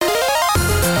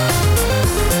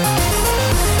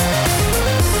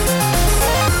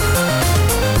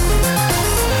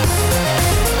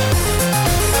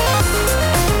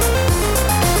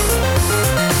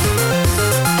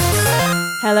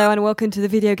welcome to the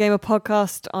Video Gamer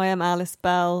Podcast. I am Alice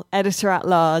Bell,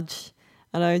 editor-at-large,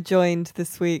 and I'm joined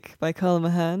this week by Carl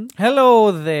Mahern. Hello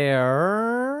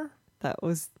there. That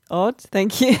was odd,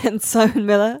 thank you. And Simon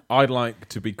Miller. I'd like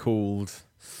to be called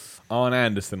Arne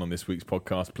Anderson on this week's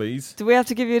podcast, please. Do we have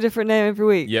to give you a different name every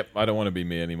week? Yep, I don't want to be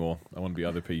me anymore. I want to be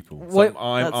other people. What? So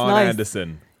I'm That's Arne nice.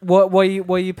 Anderson. Why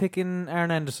are you picking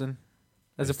Arne Anderson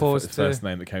as It's opposed the to first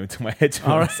name that came into my head.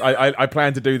 All right. I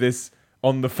plan to do this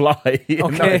on the fly.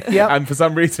 Okay, yep. And for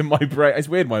some reason, my brain, it's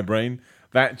weird, my brain,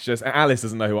 that's just, Alice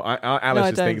doesn't know who Alice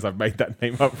just don't. thinks I've made that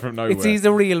name up from nowhere. He's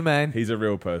a real man. He's a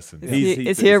real person.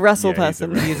 Is he a wrestle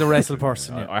person? He is a wrestle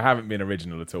person. Yeah. I haven't been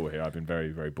original at all here. I've been very,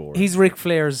 very boring. He's Ric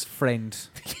Flair's friend.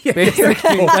 Yeah,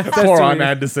 Basically, that's poor who Arne he is.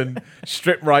 Anderson.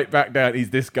 Strip right back down. He's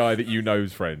this guy that you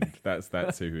know's friend.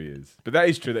 That's who he is. But that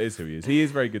is true. That is who he is. He is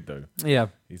very good though. Yeah,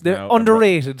 He's the now a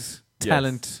underrated Yes.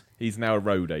 talent. He's now a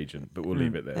road agent, but we'll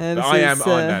leave it there. And But I this am is,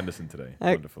 Arne Anderson today. uh,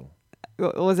 Wonderful.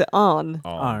 What was it, Arn?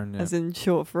 Arne, yeah. As in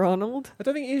short for Arnold? I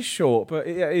don't think it is short, but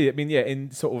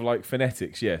in sort of like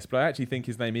phonetics, yes. But I actually think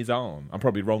his name is Arne. I'm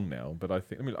probably wrong now, but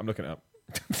I'm looking it up.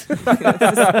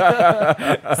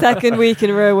 Second week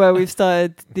in a row where we've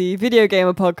started the Video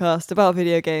Gamer Podcast about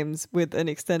video games with an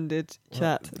extended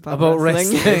chat about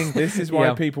wrestling. This is why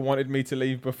Yeah. people wanted me to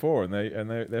leave before, and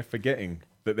they're forgetting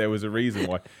that there was a reason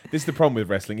why. This is the problem with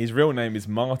wrestling. His real name is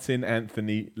Martin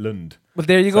Anthony Lund. Well,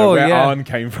 there you So go. where Yeah, Arne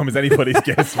came from is anybody's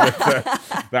guess.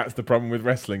 But, that's the problem with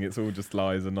wrestling. It's all just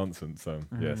lies and nonsense. So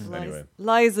yes, anyway,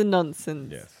 Lies and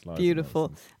nonsense. yes, lies and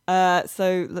Beautiful. nonsense.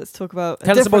 So let's talk about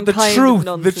tell a us about the different kind truth. of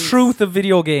The nonsense. truth of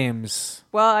video games.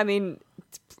 Well, I mean,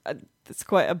 it's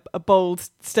quite a bold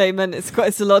statement.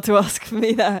 It's a lot to ask for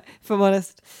me there, if I'm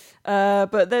honest.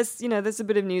 But there's a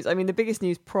bit of news. I mean, the biggest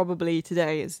news probably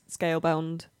today is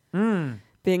Scalebound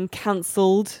being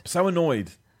cancelled. So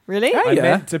annoyed. Really? Oh, I yeah.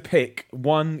 meant to pick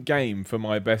one game for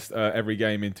my best every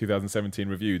game in 2017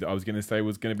 review that I was going to say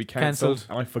was going to be cancelled,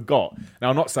 and I forgot. Now,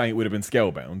 I'm not saying it would have been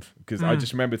Scalebound, because I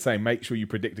just remembered saying make sure you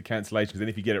predict a cancellation, because then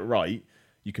if you get it right,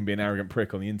 you can be an arrogant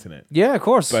prick on the internet. Yeah, of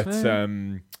course. But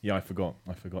I forgot.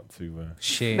 I forgot to.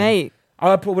 Shame. Mate,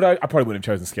 I probably wouldn't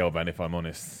have chosen Scalebound if I'm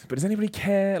honest. But does anybody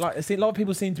care? Like, I see a lot of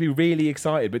people seem to be really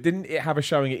excited, but didn't it have a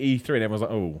showing at E3 and everyone's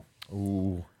like, oh.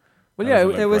 Well, That yeah,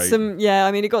 doesn't there look was great. some. Yeah,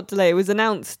 I mean, it got delayed. It was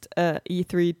announced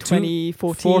E3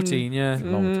 2014. 14, yeah. It's a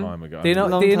long time ago. They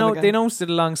Long time ago. they announced it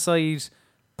alongside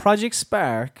Project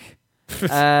Spark.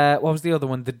 What was the other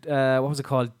one? What was it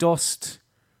called? Dust.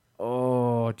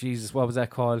 Oh Jesus, what was that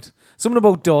called? Something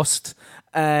about Dust.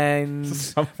 And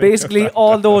Something basically, about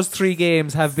all those three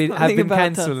games have been Something about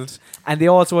cancelled, and they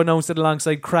also announced it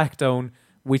alongside Crackdown,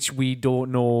 which we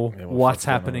don't know Yeah, what's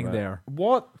going on happening with that? there.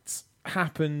 What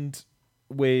happened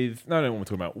with... No, I don't know what we're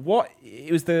talking about.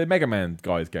 It was the Mega Man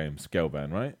guys game,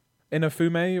 Scalebound, right?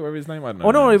 Inafume, whatever his name? I don't know.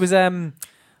 Oh no, it was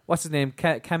what's his name?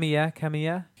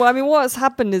 Kamiya. Well, I mean, what's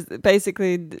happened is that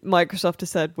basically Microsoft has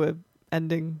said we're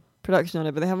ending production on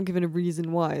it, but they haven't given a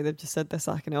reason why. They've just said they're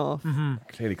sacking it off. Mm-hmm.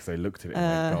 Clearly because they looked at it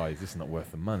and went, guys, this is not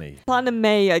worth the money. Platinum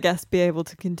may, I guess, be able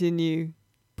to continue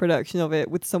production of it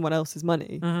with someone else's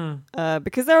money. Mm-hmm.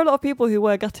 Because there are a lot of people who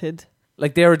were gutted.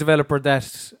 Like they're a developer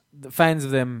that the fans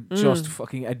of them just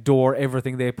fucking adore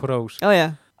everything they put out. Oh,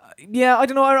 yeah. Yeah, I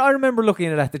don't know. I remember looking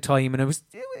at it at the time, and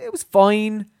it was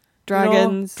fine.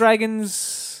 Dragons.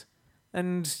 Dragons,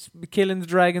 and killing the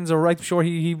dragons. Or I'm sure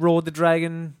he rode the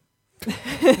dragon.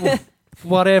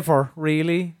 Whatever,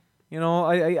 really. You know,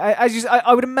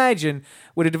 I would imagine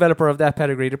with a developer of that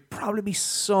pedigree, there'd probably be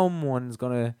someone's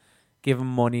gonna give him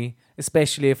money.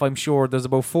 Especially if I'm sure there's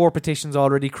about 4 petitions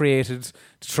already created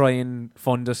to try and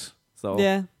fund it. So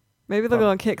Yeah. Maybe they'll go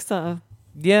on Kickstarter.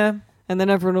 yeah. And then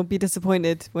everyone will be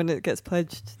disappointed when it gets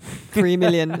pledged 3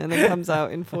 million and then comes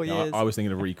out in 4 No, years. I was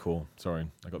thinking of Recall. Sorry,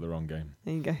 I got the wrong game.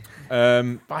 There you go.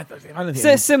 But I don't think... So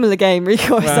a similar game,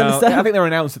 Rico. Well, I think they were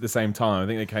announced at the same time. I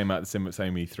think they came out at the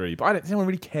same E3. But does anyone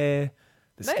really care?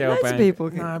 The Loads of Scalebound. people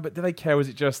care. No, but do they care? Was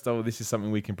it just, this is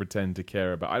something we can pretend to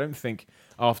care about? I don't think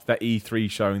after that E3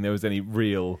 showing there was any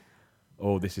real,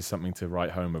 this is something to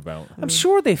write home about. I'm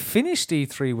sure they finished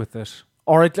E3 with it.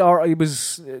 Or it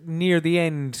was near the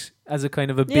end as a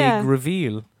kind of a big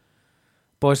reveal.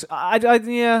 But I don't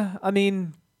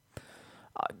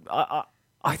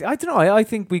know. I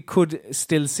think we could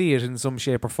still see it in some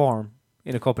shape or form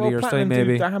in a couple of years' time,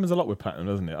 maybe. That happens a lot with Platinum,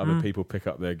 doesn't it? Other people pick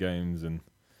up their games and...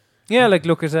 Yeah, like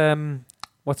look at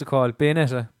what's it called,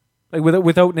 Bayonetta. Like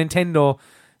without Nintendo,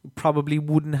 probably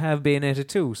wouldn't have Bayonetta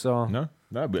 2. So No,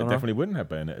 but it definitely wouldn't have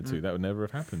Bayonetta 2. That would never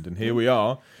have happened. And here we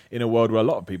are in a world where a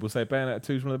lot of people say Bayonetta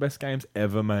 2 is one of the best games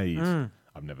ever made.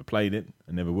 I've never played it.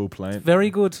 I never will play it. Very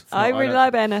good. I really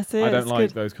like Bayonetta. I don't It's like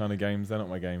good. those kind of games. They're not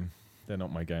my game. They're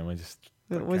not my game. I just.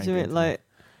 What do you mean, like?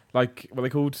 Like what they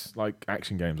called like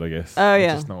action games, I guess. Oh, They're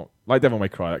yeah. just not like Devil May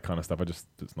Cry, that kind of stuff.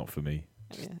 It's not for me.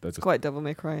 Yeah, they're it's just- quite Devil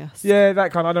May Cry. Yes. Yeah,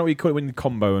 that kind. I don't know what you call it when you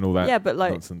combo and all that. Yeah, but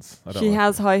like nonsense. I don't she like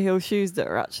has it. high heel shoes that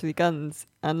are actually guns,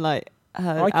 and like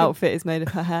her I can- outfit is made of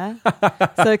her hair.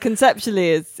 So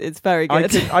conceptually, it's very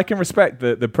good. I can respect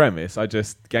the premise. I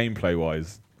just gameplay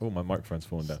wise. Oh, my microphone's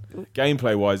falling down.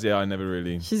 Gameplay wise, yeah, I never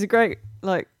really. She's a great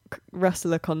like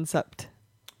wrestler concept.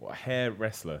 What, a hair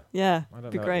wrestler? Yeah, I don't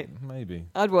be know. great. Maybe.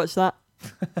 I'd watch that.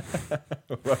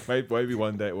 Maybe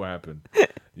one day it will happen.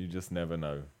 You just never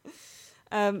know.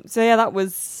 So yeah, that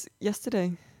was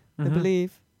yesterday, I Mhm.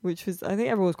 believe, which was I think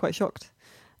everyone was quite shocked.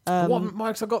 What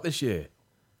mics I got this year?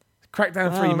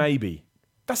 Crackdown 3, Wow. maybe.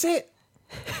 That's it.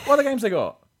 What other games they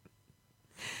got?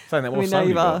 Saying that, I what's mean, now Sony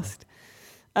you've got?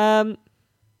 asked.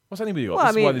 What's anybody got? Well,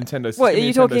 This I is why mean, Nintendo. what, are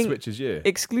you Nintendo talking Switch's year?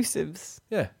 Exclusives.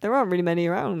 Yeah. There aren't really many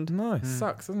around. No, it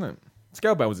sucks, doesn't it?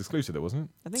 Scalebound was exclusive, though, wasn't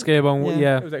I think. Scalebound,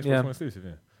 yeah. it? It was Xbox yeah. One exclusive.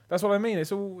 Yeah. That's what I mean.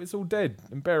 It's all dead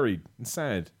and buried and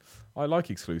sad. I like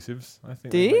exclusives. I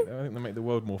think. Do you? I think they make the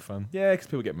world more fun. Yeah, because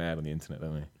people get mad on the internet,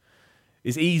 don't they?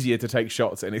 It's easier to take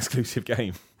shots at an exclusive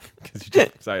game because you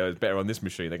just say, "Oh, it's better on this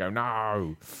machine." They go,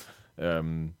 "No." But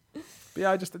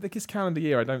yeah, I think this calendar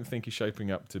year, I don't think is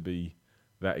shaping up to be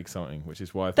that exciting, which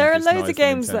is why I think There are it's loads nice of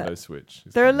games the Nintendo that- Switch.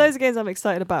 is There are coming. loads of games I'm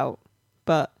excited about,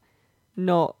 but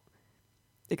not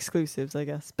exclusives, I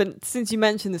guess. But since you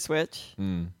mentioned the Switch,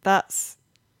 that's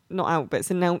not out, but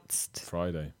it's announced.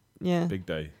 Friday, Yeah, big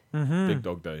day, Mhm. big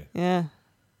dog day. yeah.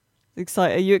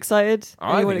 Excited? Are you excited?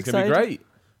 I Anyone think it's going to be great.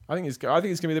 I think it's going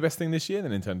to be the best thing this year, the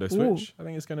Nintendo Switch. I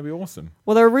think it's going to be awesome.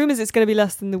 Well, there are rumors it's going to be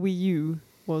less than the Wii U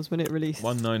was when it released.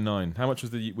 199. How much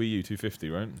was the Wii U? 250,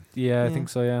 right? Yeah, I Yeah. think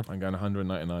so. Yeah. I'm going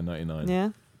 199.99 Yeah.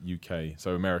 UK.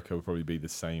 So America will probably be the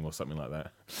same or something like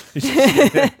that.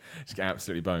 Just get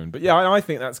absolutely boned. But yeah, I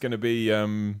think that's going to be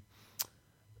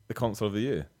the console of the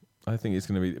year. I think it's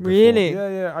going to be Really?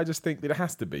 Yeah. I just think that it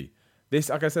has to be. This,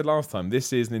 like I said last time,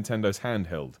 this is Nintendo's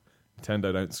handheld.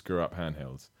 Nintendo don't screw up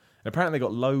handhelds. And apparently they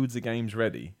got loads of games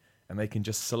ready, and they can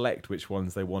just select which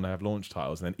ones they want to have launch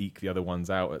titles, and then eke the other ones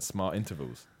out at smart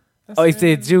intervals. Oh, if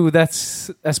they do, that's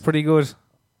pretty good.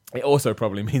 It also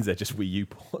probably means they're just Wii U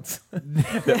ports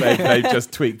that they've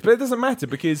just tweaked. But it doesn't matter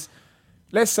because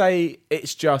let's say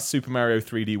it's just Super Mario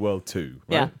 3D World 2.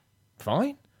 Right? Yeah.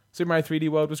 Fine. Super Mario 3D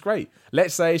World was great.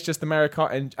 Let's say it's just the Mario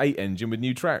Kart 8 engine with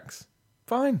new tracks.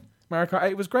 Fine. Mario Kart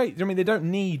 8 was great. I mean, they don't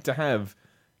need to have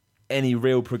any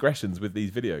real progressions with these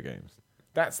video games.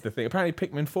 That's the thing. Apparently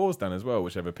Pikmin 4's done as well,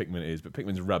 whichever Pikmin it is, but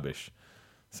Pikmin's rubbish.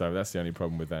 So that's the only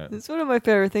problem with that. It's one of my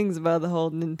favorite things about the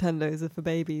whole Nintendo's are for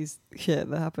babies shit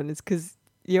that happened is because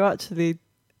you actually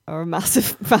are a massive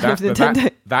fan of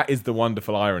Nintendo. That is the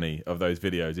wonderful irony of those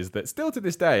videos, is that still to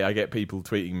this day I get people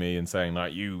tweeting me and saying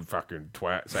like, "You fucking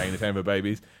twat," saying Nintendo for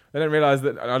babies. They don't realise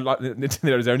that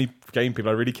Nintendo is the only game people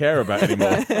I really care about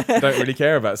anymore. I don't really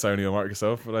care about Sony or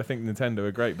Microsoft, but I think Nintendo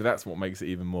are great. But that's what makes it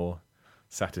even more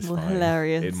satisfying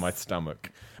hilarious. in my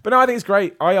stomach. But no, I think it's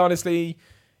great. I honestly,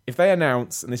 if they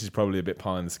announce, and this is probably a bit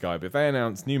pie in the sky, but if they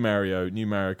announce new Mario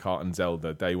Kart and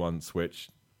Zelda, day one Switch,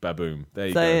 baboom, there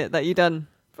you go. That you done.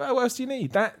 Well, what else do you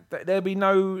need? That there'll be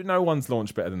no one's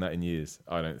launched better than that in years,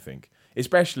 I don't think.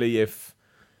 Especially if,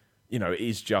 it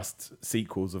is just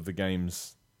sequels of the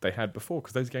games they had before,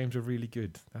 because those games are really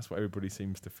good. That's what everybody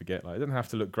seems to forget. Like, it doesn't have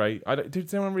to look great.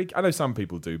 Does anyone really? I know some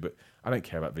people do, but I don't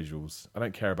care about visuals. I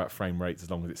don't care about frame rates as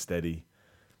long as it's steady.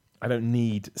 I don't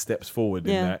need steps forward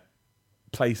in that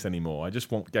place anymore. I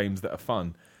just want games that are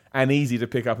fun and easy to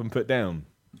pick up and put down.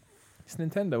 It's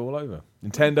Nintendo all over.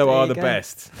 Nintendo are the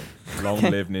best. Long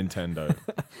live Nintendo.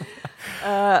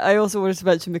 I also wanted to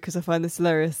mention, because I find this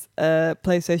hilarious,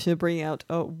 PlayStation are bringing out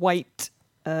a white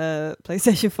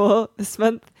PlayStation 4 this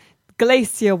month.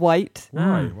 Glacier White.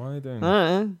 Why? Why are they doing I that?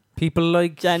 don't know. People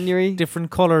like January.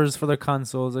 different colours for their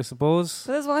consoles, I suppose.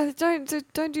 So that's why I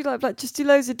don't do like just do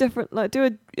loads of different, like do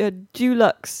a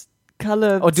Dulux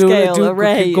colour scale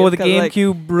array. Go the of like,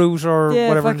 GameCube route or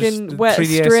whatever. and fucking just wet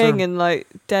 3DS string or- and like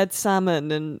dead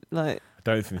salmon and like I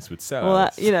don't think this would sell. all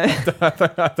that,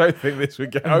 I don't think this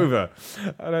would get over.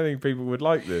 I don't think people would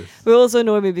like this. It also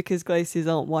annoy me because glaciers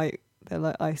aren't white; they're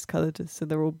like ice coloured, so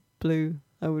they're all blue.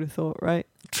 I would have thought, right?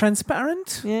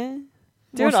 Transparent? Yeah.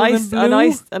 Do More an so than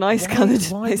ice blue? coloured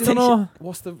Why do PlayStation. I don't know.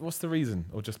 What's the reason,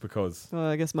 or just because? Well,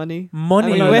 I guess money.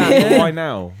 Money. I mean, yeah. Why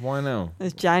now? Why now?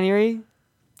 It's January.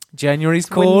 January's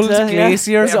It's cold, winter, yeah.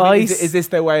 glaciers, I mean, ice. is this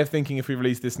their way of thinking? If we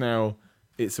release this now,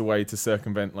 it's a way to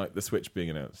circumvent like the Switch being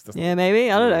announced. Doesn't Yeah,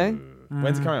 maybe. I don't know.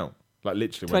 When's it come out? Like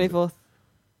literally. when's it? 24th.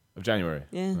 of January.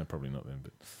 Yeah. No, probably not then,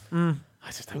 but Mm. I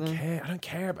just don't care. I don't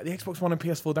care about the Xbox One and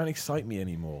PS4. Don't excite me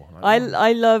anymore.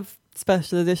 I love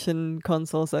special edition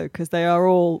consoles though, because they are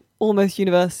all almost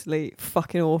universally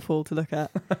fucking awful to look at.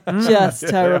 Just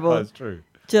terrible. That's true.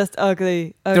 Just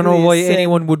ugly. I don't know ugly why as sin.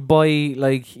 anyone would buy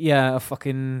a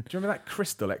fucking Do you remember that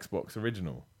Crystal Xbox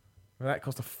original? That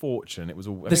cost a fortune. It was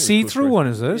all the see-through one,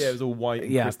 is it? Yeah, it was all white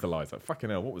and Yeah. crystallized. Like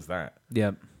fucking hell, what was that?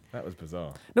 Yeah. That was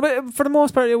bizarre. No, but for the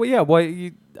most part, yeah.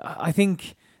 I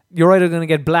think you're either going to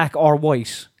get black or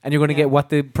white, and you're going to Yeah. get what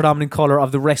the predominant color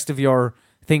of the rest of your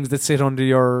things that sit under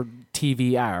your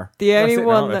TV are. The only That's it,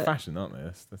 one they're that fashion, aren't they?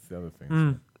 That's the other thing.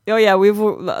 Mm. oh yeah, we've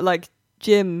all, like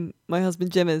Jim, my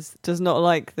husband Jim does not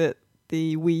like that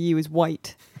the Wii U is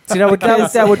white See, that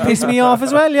would piss me off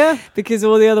as well. Yeah. because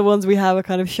all the other ones we have are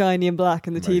kind of shiny and black,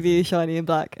 and the TV Amazing. is shiny and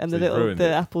black, and So the you've ruined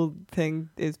it. Apple thing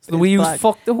is So the Wii U's black.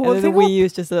 fucked the whole And then thing the up. Wii U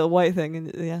is just a little white thing,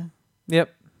 and yeah, Yep.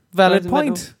 Valid Loads of metal.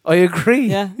 point. I agree.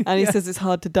 yeah. And he says it's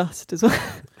hard to dust as well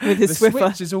with The his Swiffer.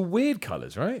 Switch is all weird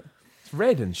colours, right? It's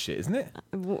red and shit, isn't it?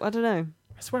 I don't know.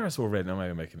 I swear I saw red. No, maybe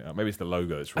I'm making it up. Maybe it's the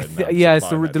logo that's red. Yeah, it's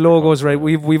the logo's right.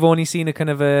 We've only seen a kind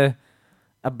of a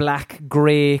black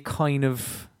grey kind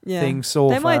of Yeah, thing so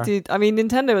they far. might do. I mean,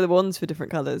 Nintendo are the ones for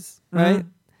different colors, right? Mhm.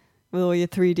 With all your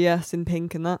 3DS in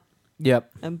pink and that,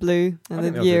 Yep. and blue, I and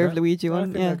think the they'll Year do of that. Luigi I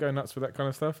one. think Yeah, they'll go nuts for that kind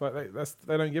of stuff. Like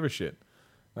they don't give a shit.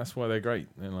 That's why they're great.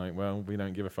 They're like, well, we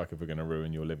don't give a fuck if we're going to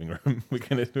ruin your living room. we're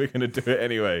gonna do it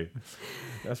anyway.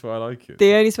 That's why I like it.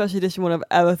 the only special edition one I've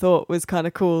ever thought was kind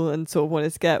of cool and sort of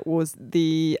wanted to get was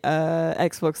the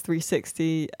Xbox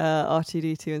 360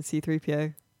 R2D2 and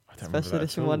C3PO. I don't remember special that at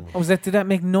edition all. one. Oh, did that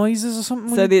make noises or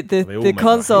something? So the They all the make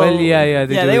console. Well, yeah,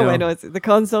 they do, they all yeah. made noises. The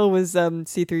console was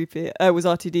C3PO. Was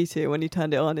R2D2. When you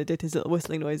turned it on, it did his little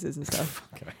whistling noises and stuff.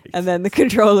 Okay. And then the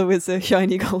controller was a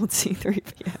shiny gold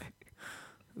C3PO.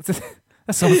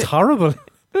 That sounds horrible. It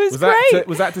was, Was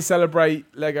great. that to celebrate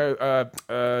Lego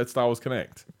Star Wars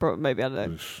Connect? Maybe I don't know.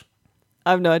 Oof.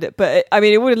 I have no idea. But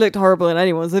it would have looked horrible in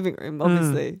anyone's living room,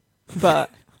 obviously. But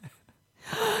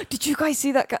did you guys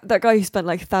see that guy who spent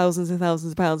like thousands and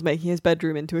thousands of pounds making his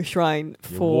bedroom into a shrine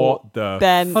for What the?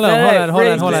 Ben? Hold on.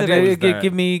 really hold on. specific. What was that?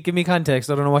 Give me context.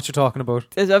 I don't know what you're talking about.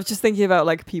 I was just thinking about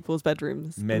like people's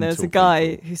bedrooms. And there's a Mental guy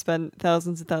people. who spent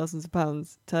thousands and thousands of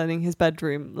pounds turning his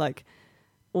bedroom, like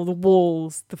all the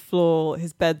walls, the floor,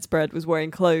 his bedspread was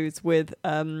wearing clothes with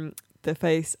the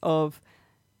face of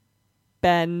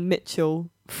Ben Mitchell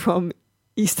from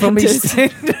From EastEnders.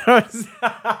 EastEnders.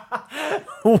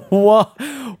 What?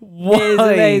 Why? It is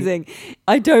amazing.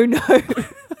 I don't know.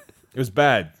 It was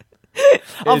bad.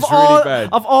 Of It's all really bad.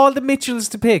 of all the Mitchells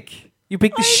to pick, you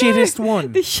picked the I know. shittest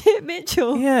one. The shit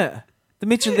Mitchell. Yeah, the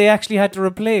Mitchell they actually had to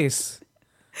replace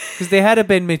because they had a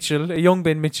Ben Mitchell, a young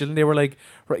Ben Mitchell, and they were like,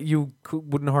 right, you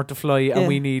wouldn't hurt to fly, and Yeah.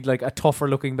 we need like a tougher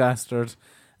looking bastard.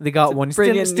 They got To one.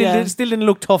 bring in, yeah. Still didn't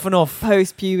look tough enough.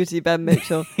 Post puberty Ben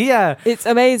Mitchell. Yeah. It's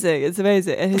amazing. It's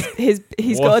amazing. And he's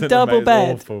got a Wasn't double amazing,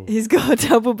 bed. awful. He's got a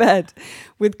double bed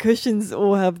with cushions that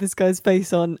all have this guy's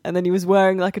face on, and then he was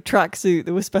wearing like a tracksuit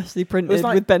that was specially printed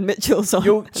like- with Ben Mitchell's on.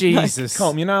 You're- Jesus.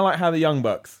 Calm. You know, like how the Young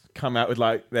Bucks come out with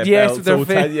like their Yes, belts with their all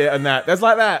face. yeah, and that. There's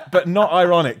like that, but not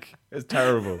ironic. It's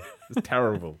terrible. It's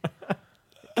terrible.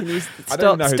 Can you I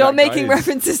don't know who stop that guy making is.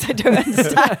 references I don't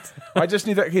understand? I just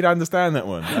knew that he'd understand that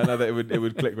one. I know that it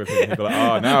would click with him. He'd be like,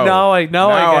 oh, no. Now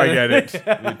I get it.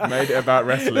 You made it about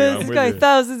wrestling. There's I'm this with guy, you.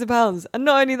 thousands of pounds, and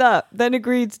not only that, then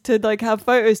agreed to like have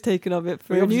photos taken of it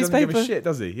for He a obviously doesn't newspaper. give a shit,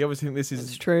 does he? He obviously think this It's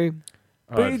is. true.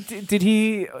 But did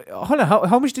he? Hold on.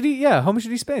 How much did he? Yeah. How much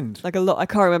did he spend? Like a lot. I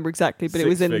can't remember exactly, but it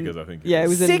was in. figures, I think. Yeah, it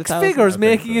was in the 6 thousands. figures I think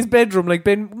making so. his bedroom. Like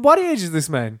Ben, what age is this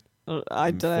man?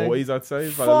 I don't know. 40s, I'd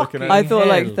say. By looking at Fucking I it. thought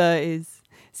like hell. 30s.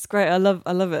 It's great. I love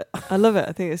it. I love it.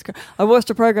 I think it's great. I watched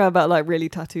a program about like really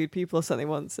tattooed people or something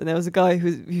once, and there was a guy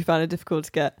who found it difficult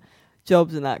to get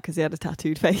jobs and that because he had a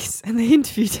tattooed face, and they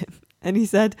interviewed him, and he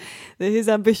said that his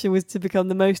ambition was to become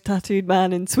the most tattooed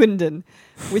man in Swindon,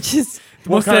 which is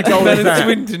What kind of goal man is in that?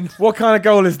 Swindon. What kind of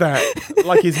goal is that?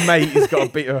 Like his mate, he's got to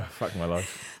beat. Oh, fuck my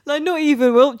life. like not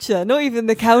even Wiltshire, not even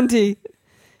the county,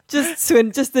 just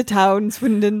the town,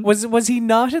 Swindon. Was he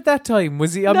not at that time?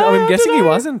 Was he? I'm No, I guessing he don't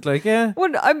know. wasn't. Like, yeah.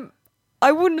 Well,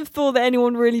 I wouldn't have thought that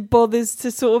anyone really bothers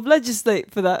to sort of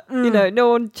legislate for that. You know, no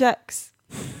one checks.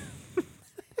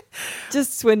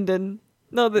 Just Swindon,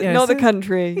 not the Yeah, not the so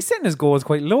country. He's setting his goals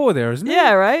quite low there, isn't he?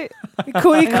 Yeah, right. He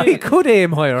could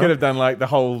aim higher. Could have done like the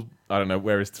whole. I don't know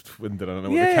where is Swindon. I don't know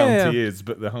what the Yeah. county is,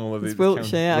 but the whole of It's the Wiltshire,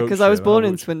 county- yeah, because I was Wiltshire, born the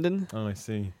in whole Swindon. Oh, I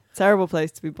see. Terrible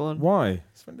place to be born. Why?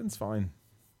 Swindon's fine.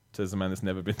 Says the man that's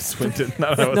never been to Swindon.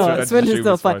 No, Swindon's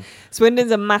not fine.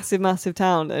 Swindon's a massive, massive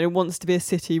town, and it wants to be a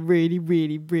city really,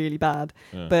 really, really bad.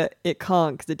 Yeah. But it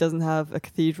can't because it doesn't have a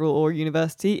cathedral or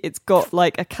university. It's got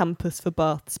like a campus for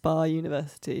Bath Spa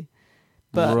University.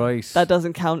 But right. that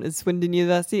doesn't count as Swindon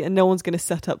University, and no one's going to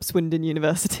set up Swindon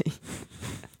University.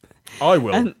 I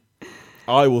will.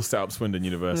 I will set up Swindon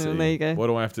University. There you go. What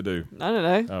do I have to do? I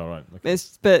don't know. Oh, right. Okay.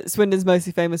 But Swindon's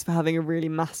mostly famous for having a really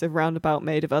massive roundabout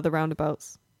made of other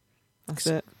roundabouts. That's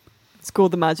it. It's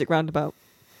called the Magic Roundabout.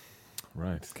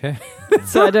 Right. Okay.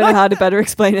 So I don't know how to better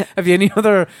explain it. Have you any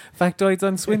other factoids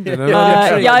on Swindon?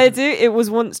 Yeah, I do. It was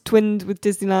once twinned with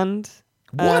Disneyland.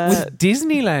 What? With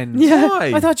Disneyland? Yeah.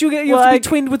 Why? I thought you have to be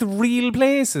twinned with real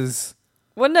places.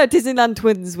 Well, no, Disneyland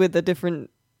twins with a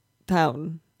different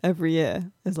town every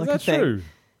year. Is like Is a that thing. true?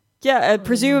 Yeah,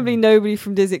 presumably nobody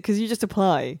from Disney, because you just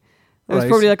apply. It was Right.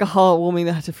 probably like a heartwarming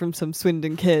letter from some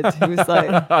Swindon kid who was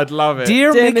like, I'd love it.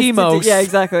 Dear Mickey Mr. Mouse. Yeah,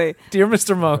 exactly. Dear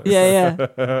Mr. Mouse.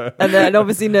 Yeah. And then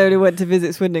obviously nobody went to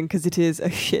visit Swindon because it is a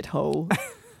shithole.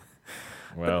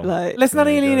 Well, Like, Let's not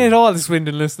there you go. alienate all the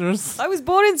Swindon listeners. I was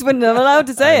born in Swindon. I'm allowed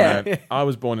to say Hey, it. man, I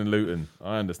was born in Luton.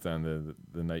 I understand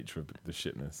the nature of the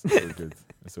shitness. It's all good.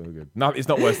 It's all good. No, it's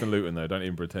not worse than Luton though. Don't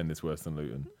even pretend it's worse than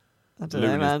Luton. I don't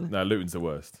know, man. No, Luton's the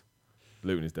worst.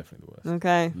 Luton is definitely the worst.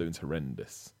 Okay. Luton's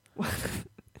horrendous.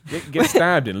 Get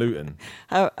stabbed in Luton.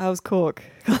 How's Cork?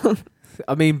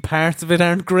 I mean, parts of it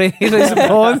aren't great, I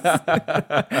suppose.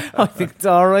 I think it's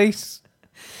all right.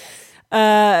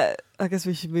 I guess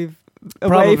we should move away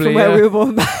Probably, from where yeah. we were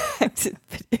born back to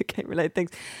video game related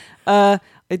things. I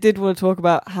did want to talk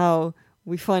about how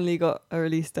we finally got a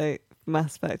release date for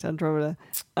Mass Effect Andromeda,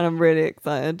 and I'm really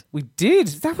excited. We did.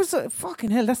 That was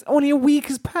fucking hell. That's only a week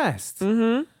has passed.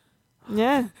 Mm-hmm.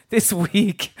 Yeah. This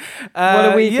week.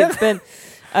 What a week yeah. it's been.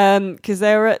 Because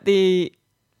they were at the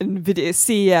NVIDIA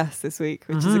CES this week,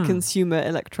 which is a consumer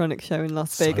electronics show in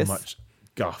Las Vegas. So much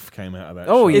guff came out of that.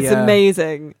 Oh, show. It's yeah.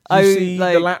 amazing. You see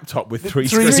the laptop with three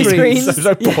screens.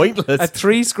 So pointless. A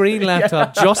 3-screen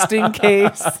laptop, just in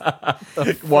case.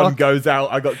 One goes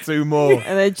out. I got two more.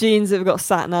 And their jeans have got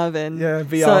sat nav in. Yeah,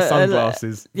 VR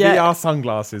sunglasses. yeah. VR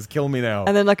sunglasses. Kill me now.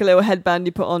 And then like a little headband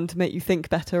you put on to make you think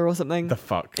better or something. The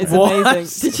fuck. It's What?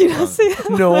 amazing. Did you not see that?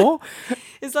 No.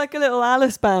 It's like a little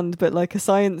Alice band, but like a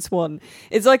science one.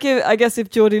 It's like, I guess,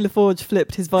 if Geordie LaForge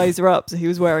flipped his visor up, so he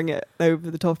was wearing it over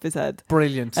the top of his head.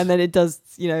 Brilliant. And then it does,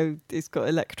 it's got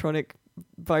electronic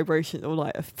vibration or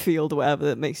like a field or whatever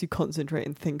that makes you concentrate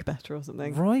and think better or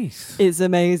something. Right. It's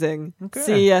amazing. Okay.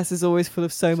 CES is always full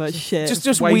of so much shit.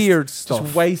 Just Waste- weird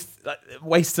stuff. Just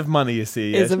waste of money, you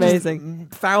see. It's Just amazing.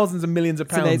 thousands and millions of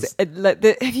It's pounds.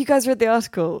 amazing. Have you guys read the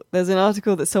article? There's an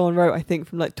article that someone wrote, I think,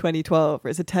 from like 2012, where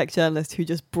it's a tech journalist who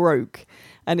just broke.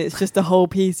 And it's just a whole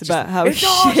piece about how it's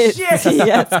all shit shit. CES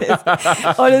is.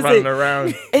 Honestly, Running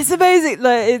around. it's amazing.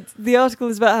 Like the article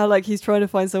is about how like he's trying to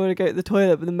find someone to go to the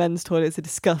toilet, but the men's toilets are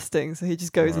disgusting. So he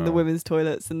just goes in the Wow. women's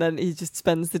toilets, and then he just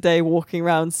spends the day walking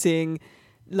around seeing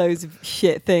loads of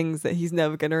shit things that he's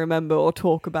never going to remember or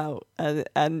talk about,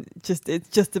 and it's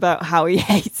just about how he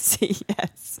hates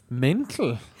CES.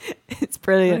 Mental. It's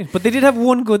brilliant. Right. But they did have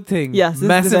one good thing. Yes, this is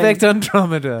Mass the thing. Effect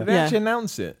Andromeda. Did they Yeah. actually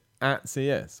announce it at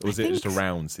CES? Or was I it think just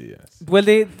around CES? Well,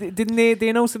 they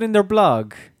announced it in their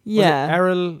blog. Yeah. Was it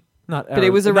Errol? Not Errol. But it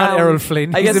was not around- Errol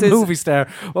Flynn. I He's guess a it's- movie star.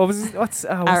 What was his, what's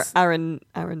Aaron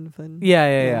Flynn.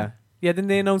 Yeah. Yeah, then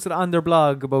they announced it on their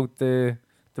blog about the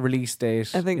release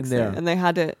date. I think in so. there. And they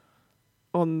had it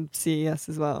on CES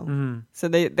as well. Mhm. So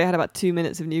they had about 2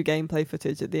 minutes of new gameplay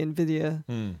footage at the NVIDIA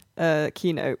Hmm.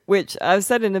 keynote, which I've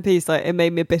said in a piece, like it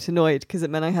made me a bit annoyed because it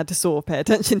meant I had to sort of pay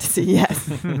attention to CES.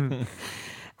 I'm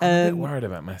a bit worried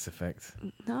about Mass Effect.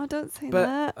 No, don't say But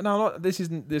that. no, this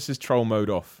is troll mode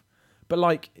off. But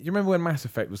like, you remember when Mass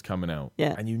Effect was coming out?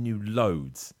 Yeah. And you knew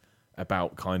loads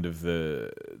about kind of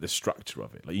the structure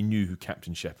of it. Like you knew who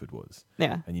Captain Shepard was,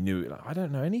 Yeah. and you knew like I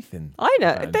don't know anything. I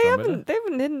know. about They Andromeda.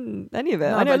 haven't hidden any of it.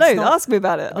 No, I know but it's loads. not- Ask me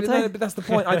about it. I'll But, tell no, you. but that's the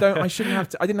point. I shouldn't have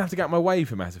to. I didn't have to get out my way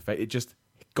for Mass Effect. It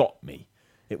got me.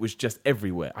 It was just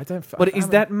everywhere. I don't. But I is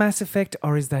haven't- that Mass Effect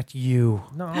or is that you?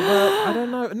 No, well, I don't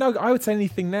know. No, I would say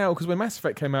anything now because when Mass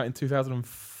Effect came out in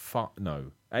 2005, no,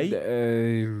 8,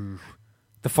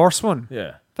 The first one.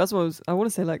 yeah, First one was, I want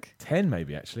to say like, 10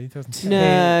 maybe actually. 2010.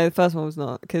 no, the first one was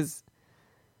not, because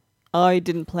I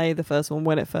didn't play the first one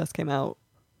when it first came out,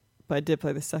 but I did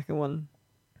play the second one.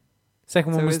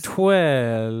 Second So one was it's-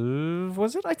 12.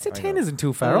 Was it? I'd say Hang 10 on. isn't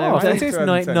too far I don't know, off. I I'd say think it's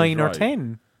 2010 9 is or right.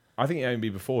 10. I think it would be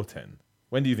before 10.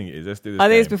 When do you think it is? Let's do this. I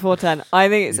think it's game. before 10. I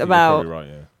think You it's think you're about probably right,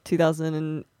 yeah.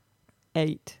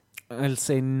 2008. I'll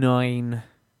say 9.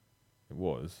 It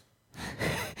was.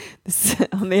 This is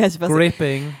on the edge of us.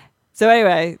 Gripping. So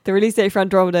anyway, the release date for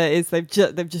Andromeda is they've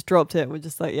just dropped it. We're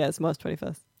just like, yeah, it's March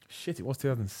 21st. Shit, it was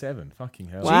 2007. Fucking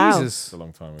hell. Wow. Jesus. That's a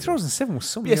long time ago. 2007 was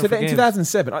so Yeah, so for in games.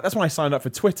 2007, that's when I signed up for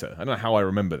Twitter. I don't know how I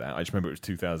remember that. I just remember it was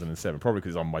 2007. Probably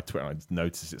because it's on my Twitter and I just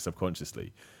noticed it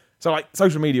subconsciously. So like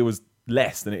social media was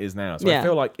less than it is now. So I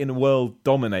feel like in a world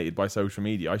dominated by social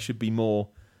media, I should be more...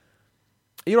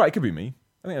 You're right, it could be me.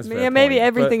 I think that's a fair maybe point,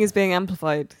 everything is being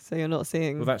amplified, so you're not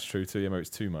seeing... Well, that's true too. Yeah, maybe it's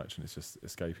too much and it's just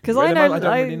escaping. Because I I know...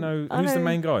 don't really know... Who's the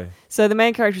main guy? So the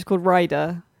main character is called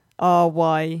Ryder.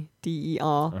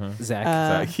 R-Y-D-E-R. Zach.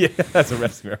 Zach. Yeah, that's a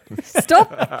wrestling reference.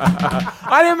 Stop!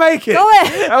 I didn't make it. Go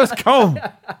ahead! That was calm.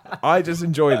 I just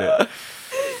enjoyed it.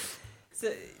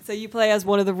 So you play as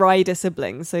one of the Ryder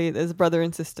siblings. So there's a brother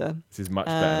and sister. This is much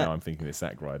better now. I'm thinking it's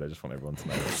Zack Ryder. I just want everyone to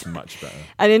know it's much better.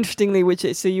 And interestingly,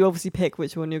 so you obviously pick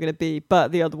which one you're going to be,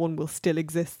 but the other one will still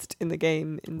exist in the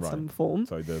game in some form.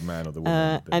 So the man or the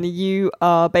woman. And you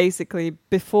are basically,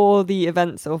 before the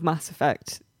events of Mass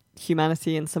Effect,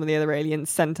 humanity and some of the other aliens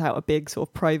sent out a big sort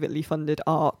of privately funded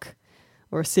arc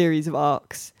or a series of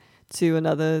arcs to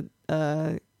another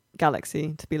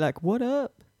galaxy to be like, what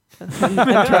up? and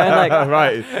try and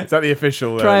right, is that the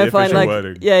official try and find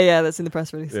wording? Yeah, that's in the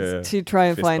press release. Yeah. To try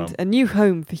and Fist find bump. a new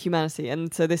home for humanity.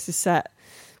 And so this is set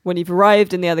when you've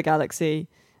arrived in the other galaxy,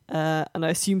 and I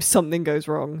assume something goes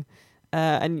wrong,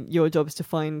 and your job is to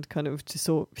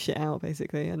sort shit out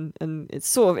basically. And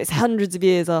it's hundreds of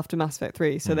years after Mass Effect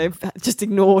 3, so they've just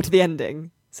ignored the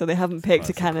ending. So they haven't picked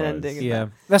a canon ending. Yeah,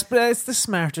 it's the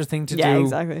smarter thing to do. Yeah,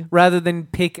 exactly. Rather than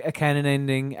pick a canon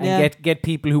ending and get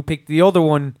people who picked the other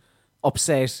one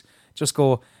upset, just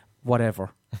go, whatever.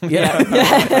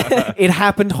 Yeah. It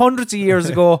happened hundreds of years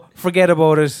ago. Forget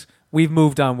about it. We've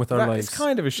moved on with our lives. It's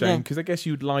kind of a shame because I guess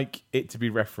you'd like it to be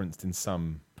referenced in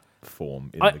some form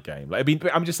in the game. Like, I mean,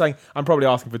 I'm just saying, I'm probably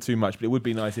asking for too much, but it would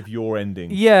be nice if your ending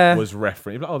was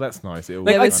referenced. Oh, that's nice.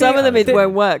 But some of them it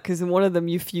won't work because in one of them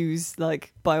you fuse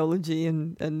like biology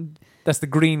and that's the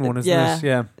green one, isn't it?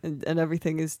 Yeah, and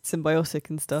everything is symbiotic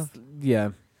and stuff.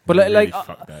 Yeah. But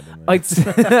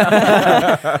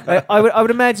I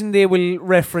would imagine they will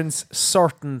reference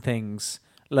certain things,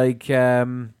 like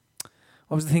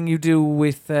what was the thing you do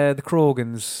with the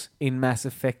Krogans in Mass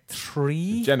Effect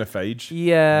 3? Genophage.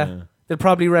 Yeah. They'll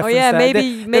probably reference that.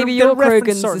 Maybe your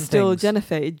Krogans are still things.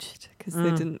 genophaged because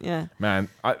they didn't. Yeah, man,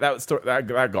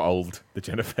 that got old. The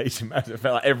genophage. Imagine, it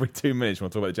felt like every 2 minutes you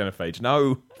want to talk about the genophage.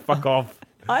 No, fuck off.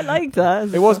 I like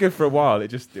that. It was good for a while.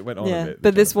 It went on a bit.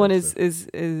 But this one is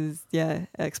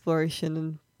exploration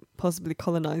and possibly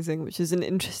colonizing, which is an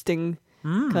interesting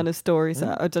kind of story.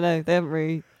 So I don't know. They haven't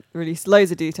really released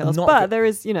loads of details, but there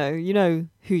is, you know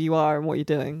who you are and what you're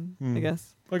doing. I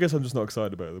guess I'm just not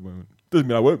excited about it at the moment. Doesn't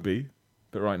mean I won't be,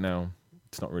 but right now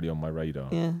it's not really on my radar.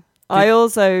 Yeah, I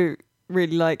also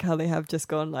really like how they have just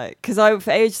gone because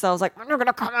for ages I was like, I'm not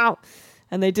gonna come out.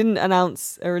 And they didn't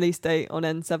announce a release date on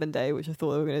N7 Day, which I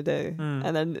thought they were going to do.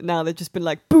 And then now they've just been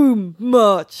like, boom,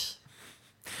 March,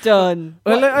 done.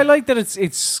 Well, I like that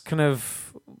it's kind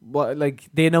of like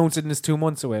they announced it and it's 2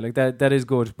 months away. Like that is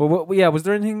good. But was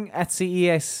there anything at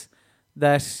CES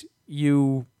that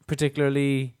you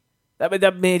particularly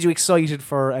that made you excited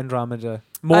for Andromeda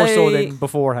more so than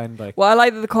beforehand? Like, well, I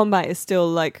like that the combat is still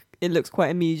like it looks quite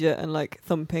immediate and like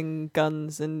thumping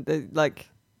guns and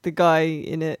the guy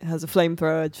in it has a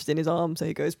flamethrower just in his arm, so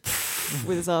he goes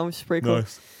with his arm, which is pretty cool.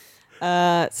 Nice.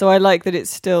 So I like that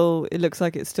it looks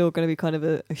like it's still going to be kind of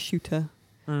a shooter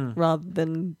rather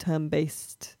than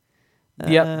turn-based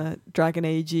Dragon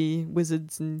Age-y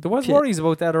wizards and there was shit. worries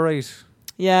about that, alright?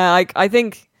 Yeah, I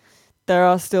think there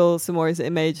are still some worries that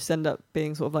it may just end up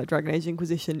being sort of like Dragon Age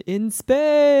Inquisition in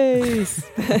space.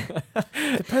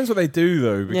 Depends what they do,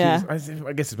 though. Because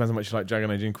I guess it depends how much you like Dragon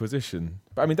Age Inquisition.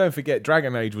 But I mean, don't forget,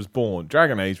 Dragon Age was born.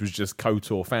 Dragon Age was just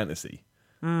KOTOR fantasy.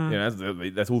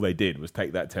 That's all they did was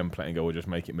take that template and go, we'll just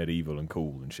make it medieval and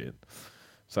cool and shit.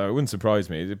 So it wouldn't surprise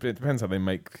me. It depends how they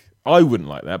make. I wouldn't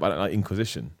like that, but I don't like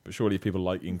Inquisition. But surely if people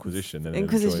like Inquisition, then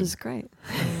Inquisition's great.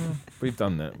 We've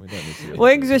done that. We don't need to.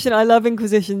 Well, Inquisition, I love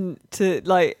Inquisition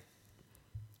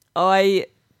I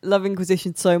love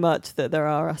Inquisition so much that there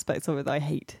are aspects of it that I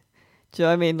hate. Do you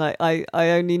know what I mean? Like I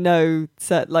only know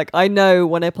I know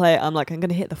when I play it, I'm like, I'm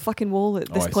gonna hit the fucking wall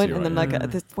at this point, and then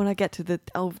when I get to the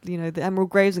Emerald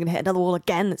Graves, I'm gonna hit another wall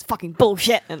again. It's fucking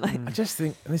bullshit. And I just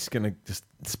think and this is gonna just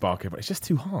spark everyone. It's just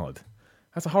too hard.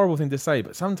 That's a horrible thing to say,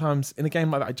 but sometimes in a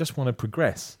game like that, I just want to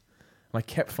progress. And I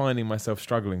kept finding myself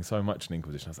struggling so much in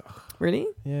Inquisition. I was like, ugh. Really?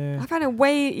 Yeah. I found it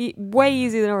way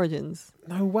easier than Origins.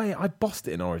 No way. I bossed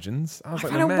it in Origins. I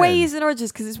found it way easier than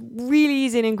Origins because it's really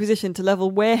easy in Inquisition to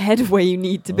level way ahead of where you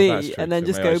need to be, and then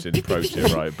just go. I shouldn't approach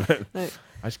it right, but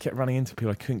I just kept running into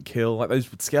people I couldn't kill, like those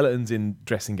skeletons in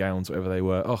dressing gowns, whatever they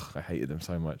were. Oh, I hated them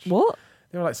so much. What?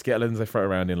 They were like skeletons they throw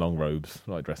around in long robes,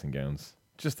 like dressing gowns.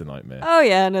 Just a nightmare. Oh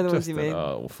yeah, I know the ones Just you mean.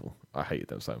 awful. I hated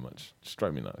them so much. Just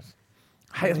drove me nuts.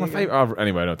 It's my favourite. Oh,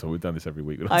 anyway, not at all. We've done this every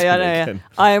week. I know. Yeah.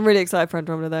 I am really excited for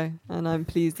Andromeda though, and I'm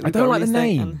pleased that I we don't got like a the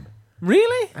release date, name.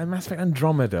 Really? And Mass Effect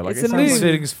Andromeda. Like It's it a sounds moon. like-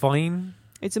 Sitting's fine.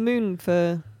 It's a moon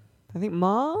for, I think,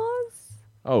 Mars.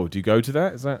 Oh, do you go to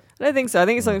that? Is that? I don't think so. I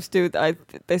think it's something to do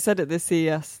with. They said at the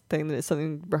CES thing that it's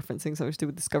something referencing something to do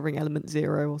with discovering Element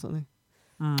Zero or something.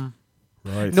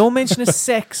 Right. No mention of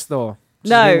sex though.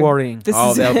 No. Worrying. This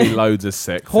Oh, is there'll be loads of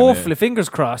sex. in Hopefully, it. fingers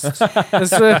crossed.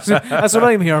 that's what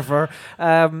I'm here for.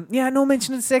 Yeah, no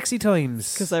mention of sexy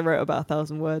times. because I wrote about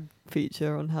 1,000-word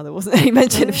feature on how there wasn't any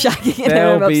mention of shagging. And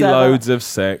There'll I'm be upset about loads of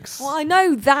sex. it. Well, I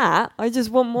know that. I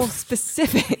just want more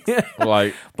specifics.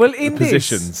 Like Well, the in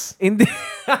positions. in this,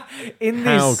 in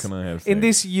How this, can I have sex? in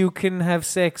this, you can have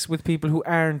sex with people who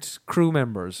aren't crew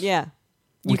members. Yeah.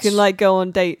 You Which- can like go on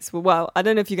dates. Well, I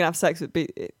don't know if you can have sex with.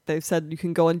 They've said you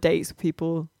can go on dates with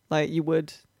people like you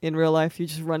would in real life. You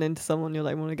just run into someone. You're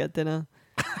like, want to get dinner,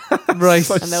 Right.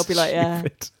 So and they'll be like, yeah.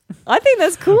 stupid. I think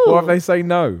that's cool. What if they say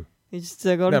no? You just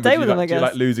go on No, a but date do with you them. I like, do you guess.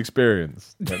 like lose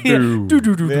experience? Like, Yeah. do.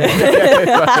 Do.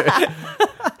 Yeah,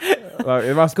 like,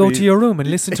 it must Go be to your room and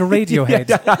listen to Radiohead.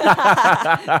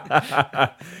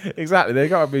 exactly. They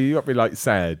got to be. You got to be like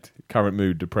sad, current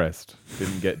mood, depressed.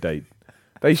 Didn't get date.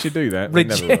 They should do that. They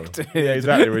never will. Rejected. Yeah,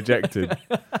 exactly. Rejected.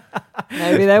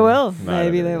 Maybe they will. No,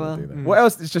 Maybe they won't will. do that. Mm. What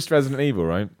else? It's just Resident Evil,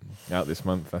 right? Out this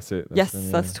month. That's it. Yes,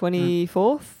 yeah. that's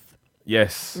 24th.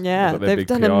 Yes. Yeah, They've got their they've big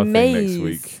done a PR thing maze. next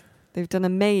week. They've done a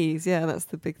maze. Yeah, that's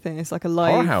the big thing. It's like a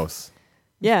live Horror House.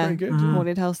 Yeah, Very good. Mm.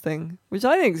 haunted house thing, which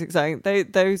I think is exciting.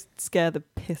 Those scare the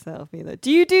piss out of me though. Do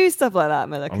you do stuff like that,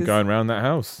 Miller? I'm going around that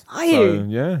house. Are So, you?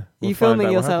 yeah. You find filming out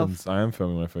what yourself? happens. I am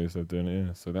filming my face. I'm doing it.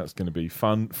 Yeah. So that's going to be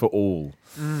fun for all.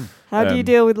 How do you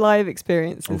deal with live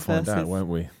experiences We'll find versus? out, won't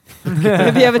we?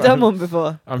 Have you ever done one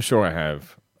before? I'm sure I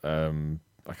have.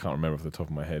 I can't remember off the top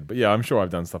of my head, but yeah, I'm sure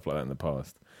I've done stuff like that in the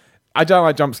past. I don't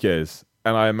like jump scares,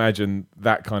 and I imagine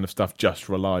that kind of stuff just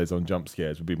relies on jump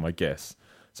scares. Would be my guess.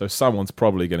 So someone's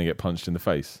probably going to get punched in the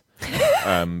face.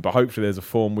 But hopefully there's a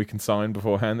form we can sign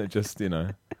beforehand that just,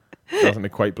 doesn't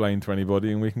equate blame to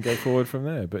anybody, and we can go forward from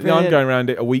there. But yeah, I'm Brilliant. going around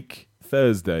it a week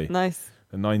Thursday, Nice.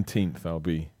 the 19th. I'll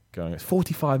be going. It's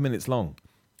 45 minutes long.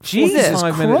 Jesus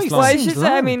 45 minutes Christ. long. Well, I seems should say,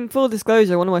 I long. mean, full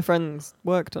disclosure, one of my friends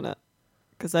worked on it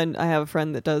because I have a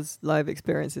friend that does live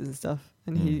experiences and stuff,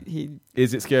 and he.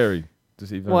 Is it scary? Does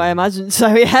he? Well, I imagine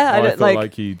so. Yeah, I I don't felt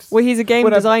like. he'd. Well, he's a game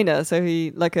Whatever. designer, so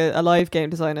he like a live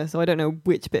game designer. So I don't know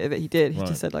which bit of it he did. He Right.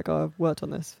 just said like, "Oh, I've worked on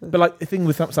this." But like the thing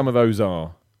with some of those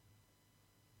are,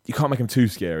 you can't make them too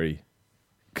scary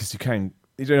because you can.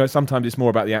 Sometimes it's more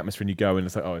about the atmosphere, and you go and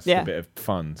it's like, oh, it's Yeah. a bit of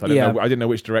fun. So Yeah. I didn't know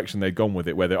which direction they'd gone with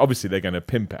it. Whether obviously they're going to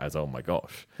pimp it as, oh my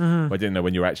gosh. Mhm. I didn't know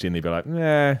when you're actually in, they'd be like,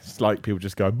 nah. It's like people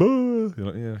just go, boo. You're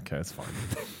like, yeah, okay, that's fine.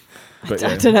 But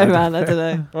I don't know, man. I don't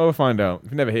know. Well, we'll find out.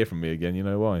 If you never hear from me again, you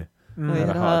know why. Well, I you had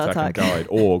a had heart attack and died,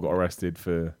 or got arrested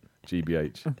for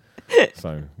GBH.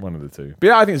 So one of the two. But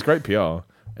yeah, I think it's great PR.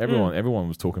 Everyone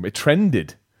was talking about it.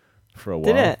 Trended for a while.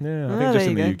 Did it? Yeah, I Oh, think just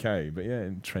in there the you UK. But yeah,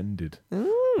 it trended.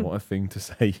 Ooh. What a thing to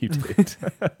say you did.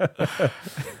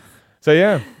 So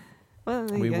yeah, Well,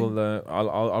 there we you go. will.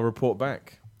 I'll report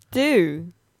back.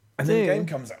 Do. And then the then the game game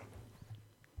comes out.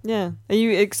 Yeah. Are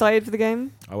you excited for the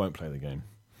game? I won't play the game.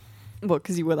 What?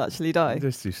 Because you will actually die.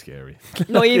 It's too scary.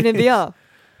 Not even in VR.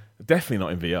 Definitely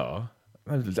not in VR.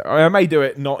 I may do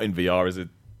it not in VR as a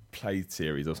play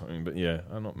series or something, but yeah,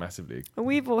 I'm not massively.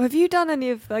 Have you done any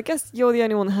of? I guess you're the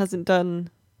only one that hasn't done.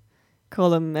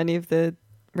 Column any of the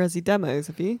Resi demos?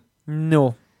 Have you?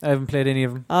 No, I haven't played any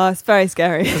of them. It's very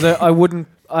scary. Because I wouldn't.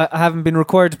 I haven't been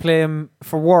required to play them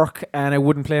for work, and I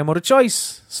wouldn't play them out of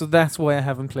choice. So that's why I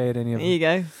haven't played any of There them. you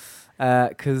go.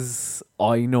 Because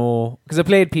I know. Because I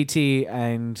played PT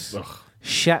and Ugh.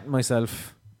 shat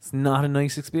myself. It's not a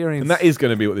nice experience. And that is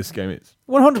going to be what this game is.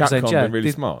 100%. Capcom Yeah. been really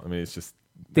This, smart. I mean, it's just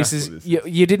this that's is what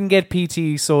you didn't get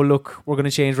PT, so look, we're going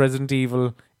to change Resident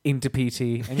Evil into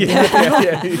PT, and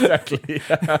yeah, exactly.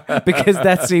 because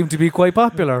that seemed to be quite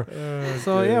popular.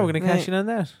 So yeah, dear. we're going to cash in on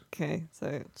that. Okay,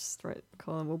 so just right.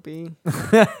 Colin will be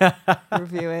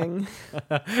reviewing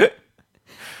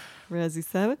Resi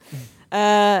 7.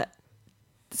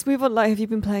 Let's move on. Like, have you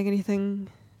been playing anything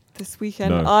this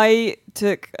weekend? No. I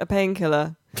took a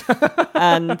painkiller,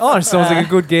 and Oh, it sounds like a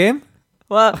good game.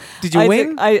 well. Did you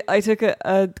win? I took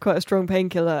a quite a strong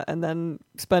painkiller and then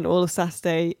spent all of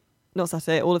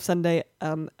all of Sunday,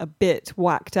 a bit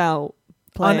whacked out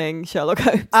playing Sherlock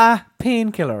Holmes. A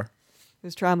painkiller. It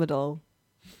was tramadol.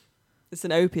 It's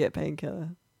an opiate painkiller.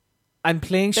 And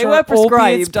playing They were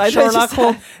prescribed. opiates, Sherlock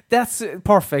Holmes. That's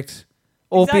perfect.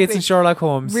 Opiates Exactly. and Sherlock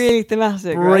Holmes. Really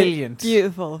thematic. Brilliant. Right?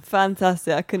 Beautiful.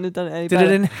 Fantastic. I couldn't have done it any Did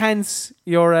better. it enhance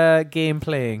your game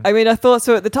playing? I mean, I thought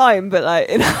so at the time, but like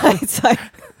in hindsight,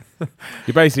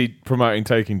 You're basically promoting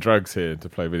taking drugs here to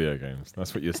play video games.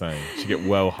 That's what you're saying. You should get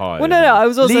well high. well, no, I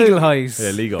was also Legal highs. Yeah,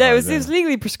 legal. Yeah, highs, it was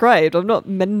legally prescribed. I'm not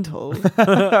mental.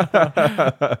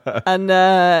 and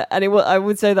I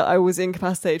would say that I was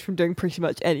incapacitated from doing pretty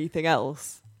much anything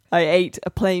else. I ate a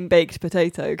plain baked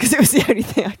potato because it was the only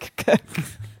thing I could cook.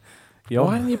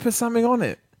 Why didn't you put something on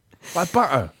it? Like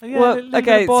butter. Yeah, Well, a little okay.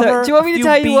 bit of butter, So do you want me a to few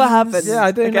tell you what beans. happened? Yeah,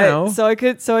 I do okay, now. So I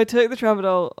took the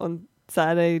tramadol on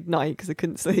Saturday night because I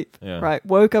couldn't sleep. Yeah. Right.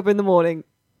 Woke up in the morning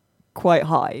quite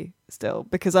high still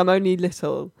because I'm only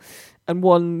little, and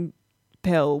one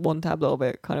tablet of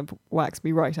it kind of whacked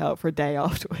me right out for a day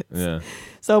afterwards. Yeah.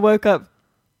 So I woke up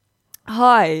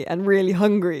high and really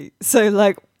hungry. So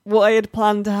like what I had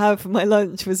planned to have for my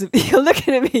lunch was you're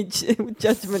looking at me with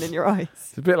judgment in your eyes.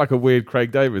 It's a bit like a weird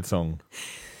Craig David song.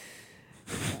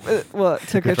 What?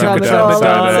 Took a Tramadol tramadol on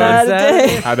on Saturday.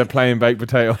 Had a plain baked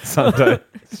potato on Sunday.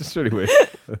 It's just really weird.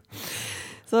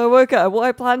 So I woke up. What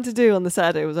I planned to do on the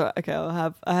Saturday was, okay,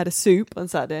 I had a soup on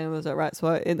Saturday, and I was like, right, so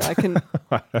I can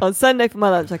on Sunday for my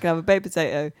lunch I can have a baked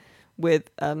potato with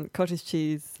cottage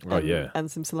cheese Oh, yeah.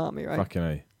 and some salami, right? Fucking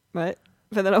A. Right.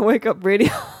 But then I woke up really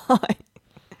high,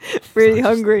 really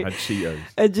hungry, Had Cheetos.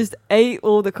 and just ate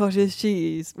all the cottage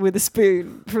cheese with a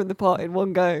spoon from the pot in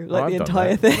one go, like I've the done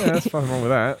entire that. thing. Yeah, that's nothing wrong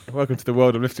with that. Welcome to the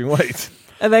world of lifting weights.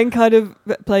 And then kind of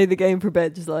played the game for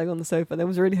bed, just lying on the sofa. And then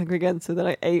was really hungry again, so then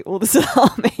I ate all the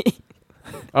salami.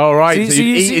 Oh, right. So So,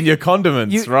 you- you've so eaten your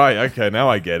condiments. you- Right. Okay. Now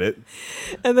I get it.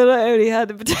 And then I only had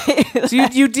a potato So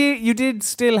you did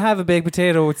still have a baked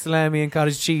potato with salami and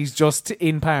cottage cheese, just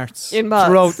in parts in parts.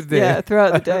 throughout the day. Yeah,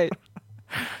 throughout the day.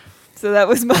 So that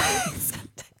was my...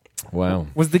 Wow.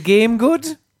 Was the game good?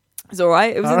 It's all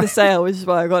right. It was in the sale, which is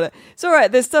why I got it. It's all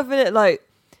right. There's stuff in it like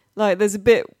there's a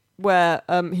bit where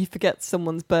he forgets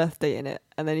someone's birthday in it,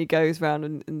 and then he goes around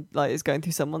and like is going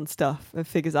through someone's stuff and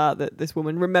figures out that this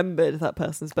woman remembered that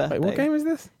person's birthday. Wait, what game is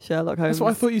this? Sherlock Holmes. That's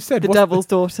what I thought you said. The What's Devil's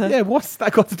Daughter. Yeah, what's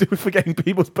that got to do with forgetting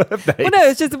people's birthdays? Well, no,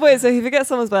 it's just weird. So he forgets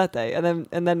someone's birthday, and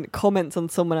then comments on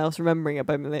someone else remembering it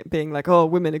by being like, "Oh,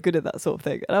 women are good at that sort of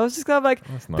thing." And I was just kind of like,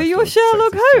 That's nice "But you're little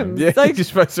Sherlock sexist Holmes. term. Yeah, Like, you're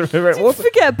supposed to remember it. you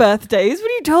forget birthdays. What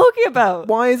are you talking about?"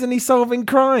 Why isn't he solving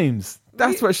crimes?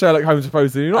 That's what Sherlock Holmes is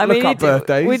supposed to do. Not look up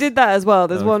birthdays. We did that as well.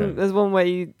 There's Okay. There's one where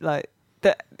you like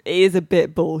that it is a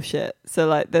bit bullshit. So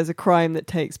like, there's a crime that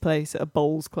takes place at a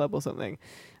bowls club or something,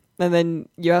 and then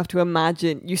you have to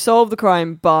imagine you solve the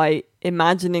crime by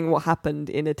imagining what happened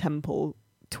in a temple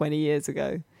 20 years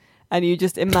ago, and you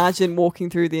just imagine walking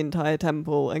through the entire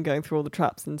temple and going through all the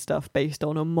traps and stuff based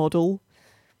on a model.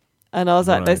 And I was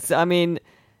like, Right. this. I mean,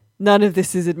 none of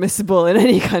this is admissible in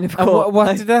any kind of And court. what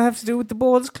Like, did that have to do with the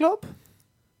Bowls Club?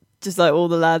 just like all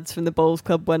the lads from the bowls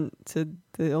club went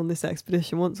on this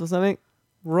expedition once or something,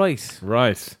 Right.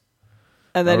 Right.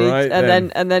 and then Alright,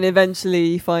 and then eventually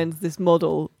he finds this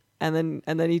model, and then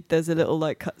there's a little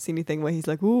like cutscene thing where he's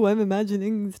like, "Ooh, I'm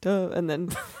imagining stuff," and then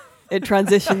it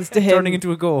transitions to him Turning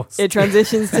into a ghost. it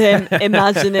transitions to him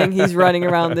imagining he's running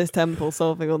around this temple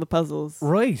solving all the puzzles,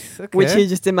 Right. Okay. which he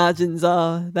just imagines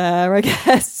are there, I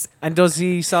guess. And does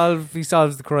he solve? He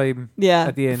solves the crime. Yeah,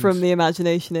 At the end. from the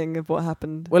imaginationing of what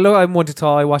happened. Well, look, I'm one to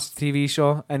talk. I watched the TV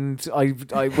show, and I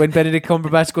when Benedict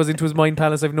Cumberbatch goes into his mind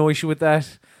palace, I've no issue with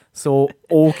that. So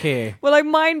okay. Well, like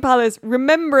Mind Palace,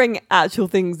 remembering actual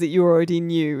things that you already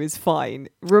knew is fine.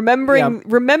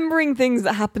 Remembering things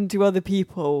that happened to other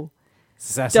people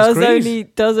Assassin's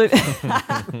Creed. doesn't.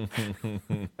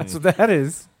 That's what that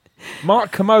is.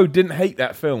 Mark Kermode didn't hate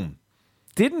that film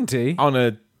Didn't he? on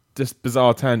a just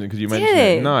bizarre tangent because you Did mentioned he?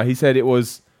 it. No, he said it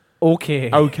was Okay.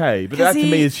 okay, but that 'Cause to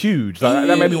me he- is huge. Like,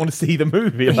 that made me want to see the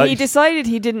movie. Like, He decided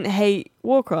he didn't hate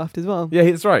Warcraft as well. yeah,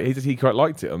 that's right. He quite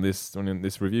liked it on this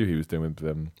review he was doing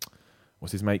with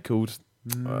what's his mate called?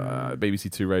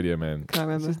 BBC Two Radio Man. Can't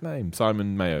remember. What's his name?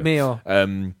 Simon Mayo. Mayo.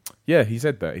 Yeah, he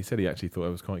said that. He said he actually thought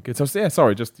it was quite good. So yeah,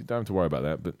 sorry, just you don't have to worry about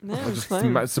that. But No, I was it's just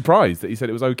fine. surprised that he said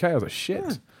it was okay. I was like,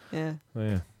 shit. Yeah. Oh,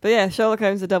 yeah. But yeah, Sherlock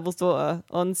Holmes: The Devil's Daughter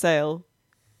on sale.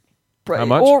 How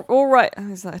much? All right. Oh,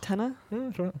 is that a tenner?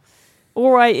 That's right.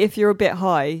 All right if you're a bit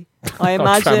high. I Oh,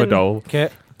 imagine Tramadol. Okay.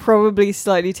 probably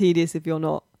slightly tedious if you're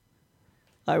not.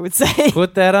 I would say.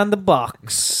 Put that on the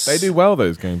box. They do well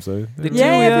those games though. They do,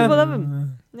 Yeah, yeah. people love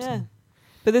them. Yeah.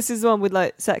 But this is the one with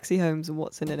like sexy Holmes and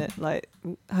Watson in it. Like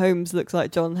Holmes looks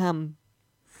like John Hamm.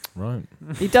 Right.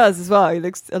 He does as well. He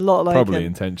looks a lot like Probably him.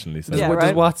 intentionally so. Yeah, What right.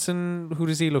 does Watson? Who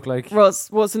does he look like?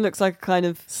 Watson looks like a kind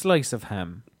of Slice of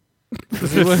ham.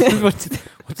 Does he,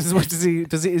 what does he?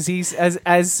 Is he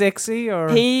as sexy or?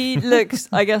 he looks,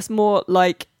 I guess, more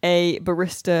like a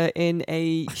barista in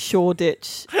a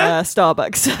Shoreditch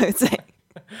Starbucks. I would say.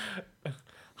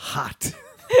 Hot.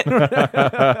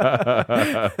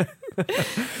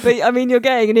 But I mean, you're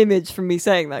getting an image from me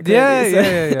saying that.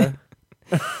 Clearly,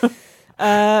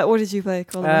 Yeah. what did you play,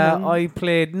 Colin? I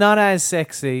played not as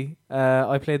sexy.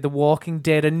 I played The Walking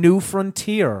Dead: A New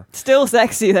Frontier. Still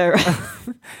sexy though, right?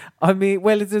 I mean,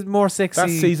 well, it's more sexy.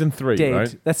 That's season 3, Dead.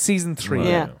 right? That's season 3. Right.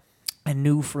 Yeah. A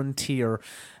New Frontier.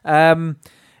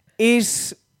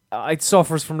 It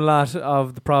suffers from a lot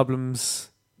of the problems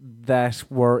that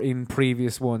were in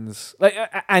previous ones, like,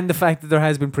 and the fact that there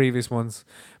has been previous ones,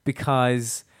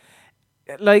 because,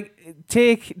 like,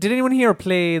 did anyone here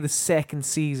play the second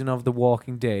season of The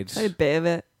Walking Dead? A bit of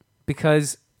it.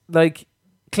 Because, like,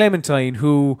 Clementine,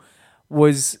 who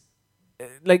was,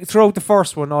 like, throughout the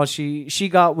first one, all she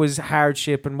got was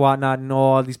hardship and whatnot, and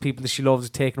all these people that she loves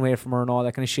are taken away from her and all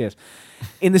that kind of shit.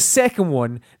 In the second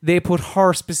one, they put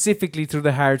her specifically through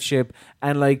the hardship,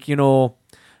 and, like, you know,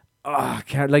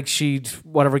 like she'd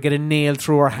get a nail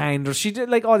through her hand, or she did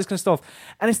like all this kind of stuff,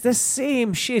 and it's the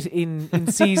same shit in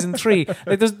season 3.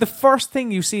 Like, there's the first thing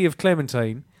you see of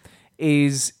Clementine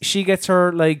is she gets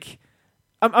her, like,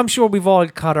 I'm sure we've all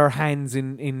caught our hands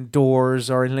in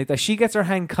doors or anything like that. She gets her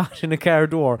hand caught in a car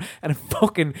door and it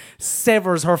fucking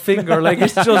severs her finger. Like,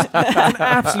 it's just an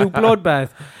absolute bloodbath.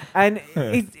 And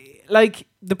like,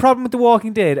 the problem with The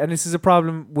Walking Dead, and this is a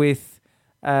problem with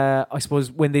I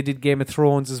suppose when they did Game of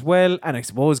Thrones as well, and I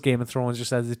suppose Game of Thrones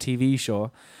just as a TV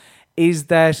show, is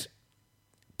that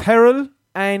peril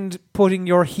and putting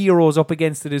your heroes up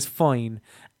against it is fine,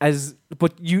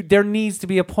 but there needs to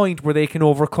be a point where they can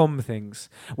overcome things,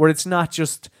 where it's not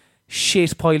just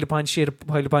shit piled upon shit,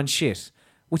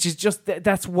 which is just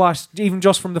that's what, even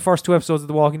just from the first 2 episodes of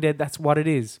The Walking Dead, that's what it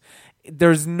is.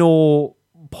 There's no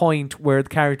point where the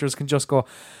characters can just go,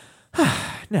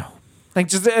 no. Like,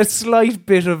 just a slight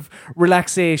bit of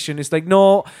relaxation. It's like,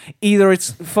 no, either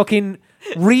it's fucking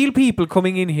real people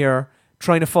coming in here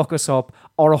trying to fuck us up,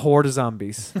 or a horde of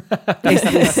zombies.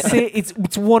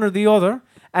 It's one or the other.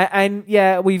 And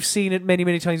yeah, we've seen it many,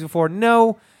 many times before.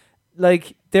 No,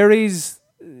 like, there is,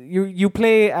 you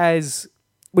play as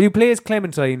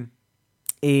Clementine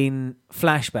in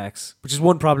flashbacks, which is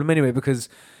one problem anyway, because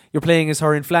you're playing as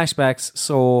her in flashbacks,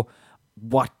 so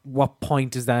what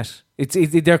point is that?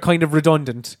 They're kind of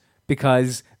redundant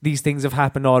because these things have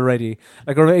happened already.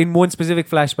 Like, in one specific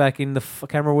flashback in I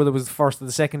can't remember whether it was the first or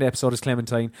the second episode as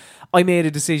Clementine, I made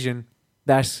a decision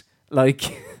that,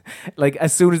 like, like,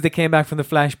 as soon as they came back from the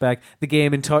flashback, the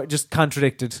game just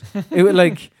contradicted. It was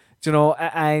like, you know,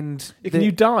 and Can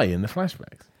you die in the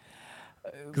flashbacks?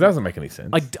 Because that doesn't make any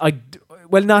sense.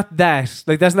 Well, not that.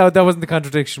 Like, that wasn't the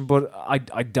contradiction, but I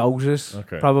doubt it.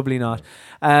 Okay. Probably not.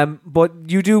 But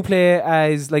you do play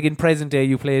as, like, in present day,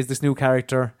 you play as this new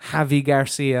character, Javi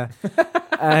Garcia,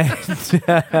 and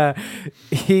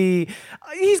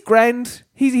he's grand.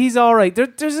 He's all right.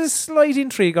 There's a slight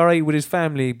intrigue, all right, with his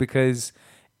family, because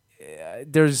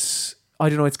there's, I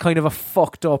don't know, it's kind of a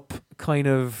fucked up kind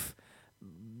of.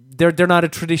 They're not a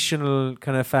traditional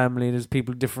kind of family. There's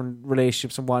people, different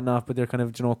relationships and whatnot, but they're kind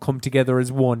of, you know, come together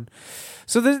as one.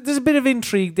 So there's a bit of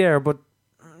intrigue there, but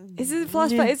Is it a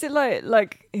flashback? Yeah. Is it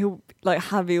like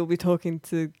Javi will be talking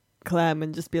to Clem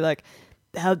and just be like,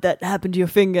 how'd that happen to your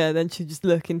finger? Then she'd just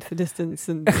look into the distance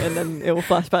and then it will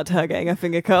flash back to her getting her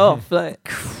finger cut off.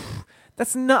 Like,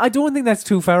 that's not. I don't think that's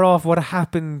too far off what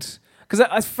happened. Because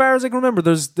as far as I can remember,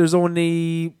 there's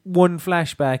only one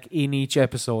flashback in each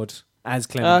episode as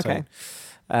Clementine.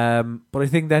 Okay. But I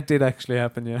think that did actually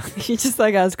happen, yeah. he just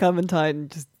like as Clementine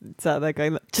just sat there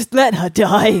going, just let her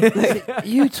die. Like,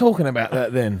 You talking about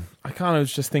that then? I kind of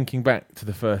was just thinking back to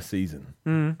the first season.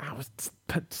 Mm. That was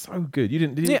so good. You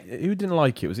didn't? Yeah. Who didn't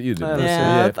like it? Was it you? Didn't?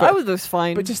 yeah, but, I was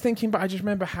fine. But just thinking back, I just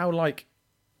remember how, like,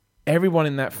 everyone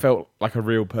in that felt like a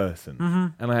real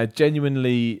person, and I had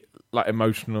genuinely, like,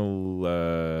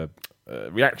 emotional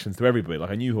reactions to everybody.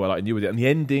 Like, I knew who I liked, I knew it, and the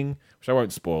ending, which I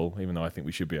won't spoil, even though I think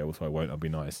we should be able to. I won't. I'll be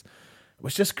nice. It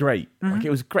was just great. Like,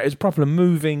 it was great. It was properly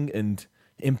moving and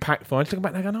impactful. I just look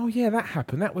back and I go, oh yeah, that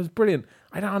happened. That was brilliant.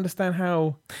 I don't understand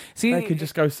how they could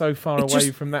just go so far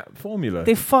away from that formula.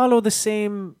 They follow the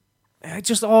same. It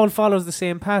just all follows the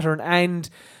same pattern. And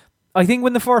I think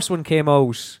when the first one came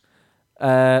out,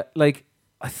 like,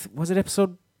 was it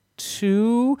episode 2? Do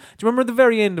you remember at the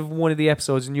very end of one of the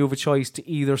episodes, and you have a choice to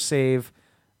either save,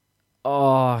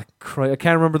 I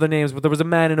can't remember their names, but there was a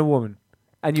man and a woman,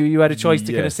 and you had a choice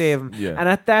to kind of Yes, save him. yeah. And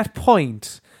at that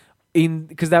point,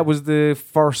 because that was the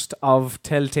first of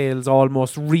Telltale's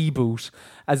almost reboot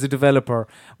as a developer,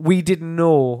 we didn't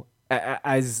know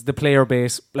as the player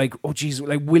base, like, oh geez,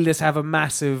 like, will this have a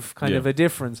massive kind of a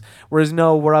difference? Whereas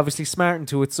now we're obviously smarting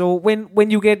to it. So when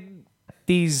you get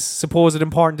these supposed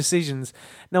important decisions,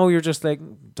 now you're just like,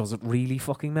 does it really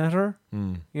fucking matter?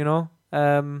 You know,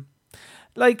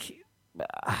 like,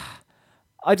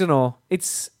 I don't know.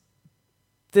 It's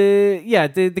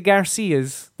the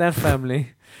Garcias, that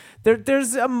family.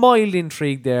 There's a mild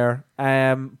intrigue there,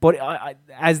 but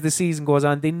as the season goes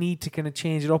on, they need to kind of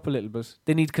change it up a little bit.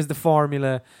 They need, because the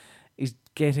formula is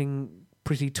getting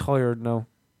pretty tired now.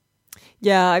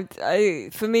 Yeah, I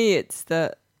for me, it's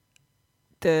that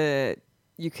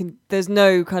there's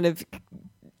no kind of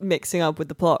mixing up with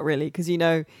the plot really, because you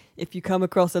know, if you come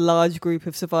across a large group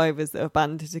of survivors that are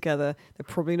banded together, they're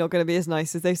probably not going to be as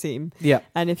nice as they seem. Yeah,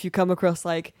 and if you come across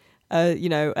like you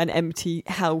know, an empty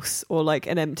house or like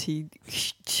an empty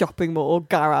shopping mall or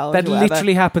garage. That or whatever.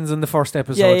 literally happens in the first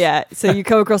episode. Yeah. So you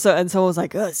come across it and someone's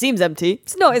like, oh, it seems empty.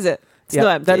 It's not, is it? It's not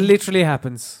empty. That literally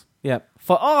happens. Yeah.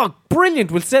 Oh,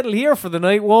 brilliant. We'll settle here for the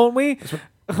night, won't we?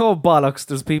 Oh, bollocks.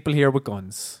 There's people here with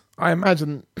guns. I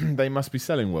imagine they must be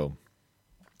selling well,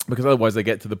 because otherwise they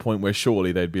get to the point where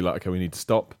surely they'd be like, okay, we need to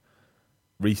stop,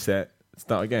 reset,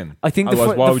 start again. I think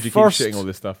otherwise, why would you keep first, shitting all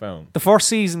this stuff out? The first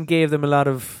season gave them a lot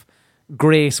of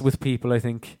grace with people, I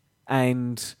think,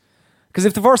 and because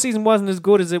if the first season wasn't as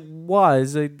good as it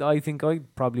was, I think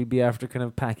I'd probably be after kind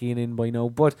of packing in by now.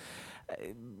 But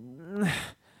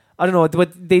I don't know.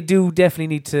 But they do definitely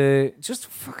need to just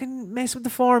fucking mess with the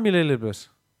formula a little bit.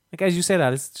 Like, as you said,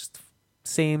 Alice, it's just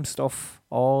same stuff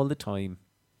all the time.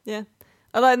 Yeah,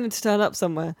 I like them to turn up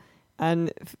somewhere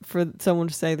and for someone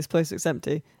to say this place looks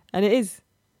empty, and it is.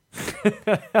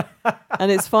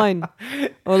 And it's fine,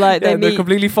 or like they're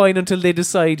completely fine until they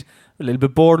decide a little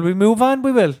bit bored, we move on,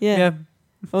 we will. Yeah.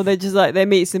 Or they just like, they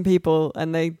meet some people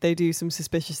and they do some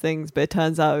suspicious things, but it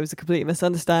turns out it was a complete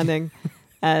misunderstanding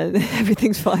and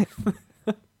everything's fine.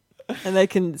 And they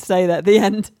can say that at the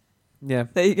end. Yeah,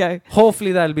 there you go.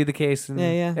 Hopefully that'll be the case in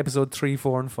episode 3,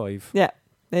 4 and 5. Yeah,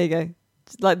 there you go.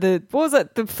 Just like what was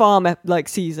that, the farm like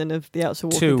season of the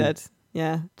actual Walking Dead?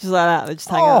 Yeah, just like that. They just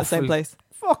hang out at the same place.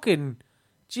 Fucking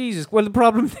Jesus. Well, the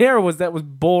problem there was that was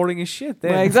boring as shit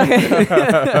then. Well,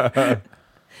 exactly.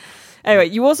 Anyway,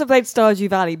 you also played Stardew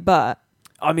Valley, but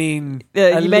I mean,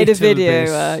 you made a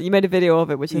video. You made a video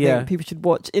of it, which I think people should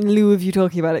watch in lieu of you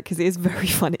talking about it, because it is very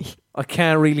funny. I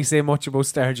can't really say much about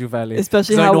Stardew Valley,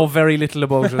 especially because I know very little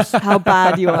about it. How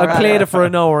bad you are. I played it for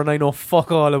an hour and I know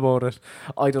fuck all about it.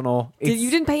 I don't know.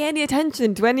 You didn't pay any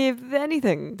attention to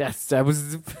anything.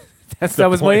 That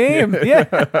was my aim. Yeah.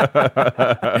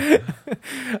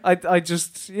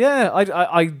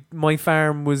 My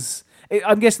farm was.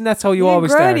 I'm guessing that's how you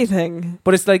always start. You didn't grow anything.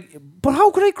 But it's like, but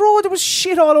how could I grow? There was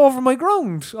shit all over my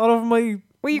ground, all over my.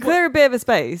 Well, you clear a bit of a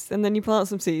space, and then you plant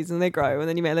some seeds, and they grow, and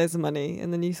then you make loads of money,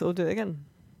 and then you sort of do it again.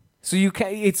 So you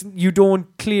can. You don't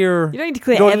clear. You don't need to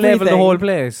clear. You don't everything. level the whole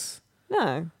place.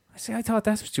 No. I thought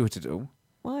that's what you had to do.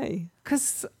 Why?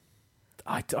 Because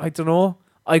I don't know.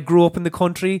 I grew up in the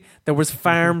country. There was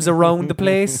farms around the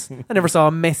place. I never saw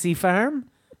a messy farm.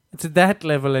 To that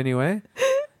level, anyway.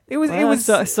 It was.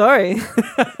 Sorry.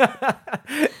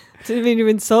 Didn't mean to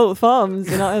insult farms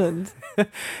in Ireland.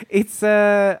 It's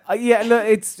look,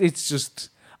 it's just,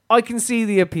 I can see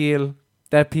the appeal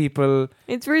that people.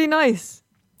 It's really nice.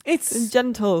 It's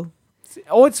gentle.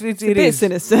 It's a bit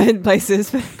sinister in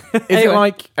places. Is it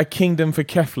like a Kingdom for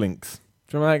Keflinks?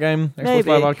 Do you remember that game? Maybe.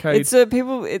 Xbox Live Arcade. It's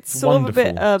sort wonderful. of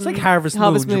a bit. It's like Harvest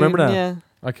Moon. Do you remember that? Yeah.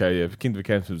 Okay, yeah. Kingdom of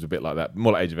Keflinks was a bit like that,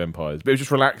 more like Age of Empires, but it was just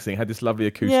relaxing. It had this lovely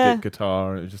acoustic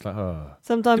guitar, and it was just like, oh.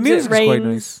 Sometimes it rains.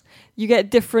 Nice. You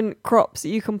get different crops that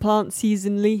you can plant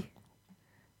seasonally.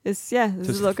 There's a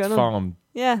lot going on. Farmville.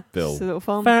 Yeah, just a little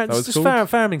farm. Just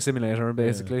farming simulator,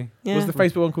 basically. Yeah. Was the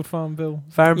Facebook one called Farmville?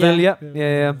 Farmville,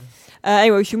 yeah.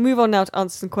 Anyway, we should move on now to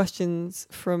answer some questions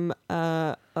from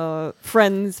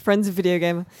friends of Video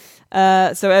Gamer.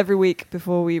 So every week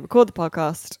before we record the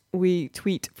podcast, we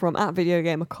tweet from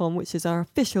 @VideoGamer.com, which is our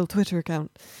official Twitter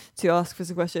account, to ask for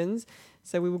some questions.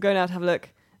 So we will go now to have a look.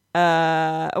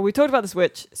 We talked about the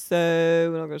Switch, so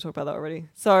we're not going to talk about that already.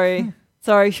 Sorry,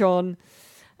 Sean.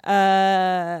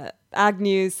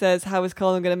 Agnew says, how is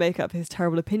Colin going to make up his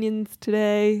terrible opinions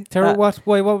today? What?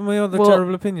 Why? What were my other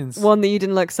terrible opinions? 1, that you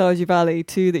didn't like Stardew Valley.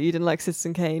 2, that you didn't like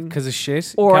Citizen Kane. Because of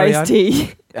shit. Or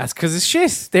Ice-T. That's because of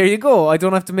shit. There you go. I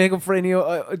don't have to make up for any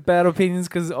bad opinions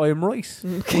because I am right.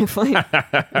 Okay, fine.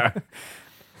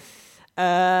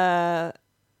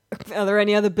 Are there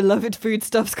any other beloved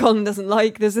foodstuffs Colin doesn't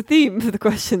like? There's a theme for the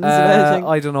questions emerging.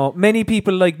 I don't know. Many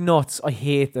people like nuts. I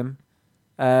hate them.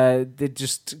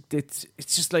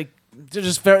 It's just like they're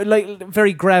just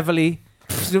very gravelly,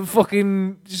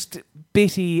 fucking just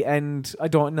bitty, and I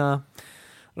don't know.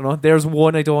 There's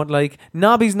one I don't like.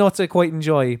 Nobby's nuts I quite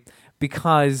enjoy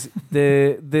because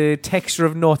the texture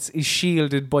of nuts is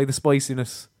shielded by the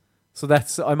spiciness. So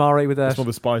I'm alright with that. It's not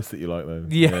the spice that you like, though.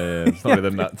 Yeah. It's not really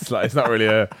the nuts. Like, it's not really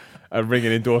a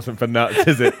ringing endorsement for nuts,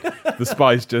 is it? The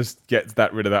spice just gets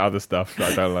rid of that other stuff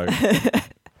that I don't like.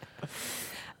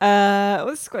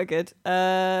 This is quite good.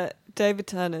 David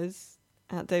Turner's.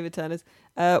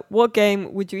 What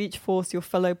game would you each force your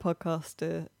fellow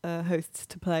podcaster hosts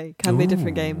to play? Can be a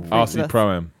different game. RC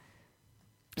Pro-Am.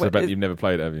 So I What bet is- you've never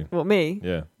played it, have you? What, me?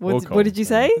 Yeah. What did you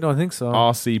say? I don't think so.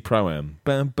 RC Pro-Am.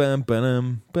 Bum, bum,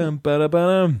 ba-dum, bum,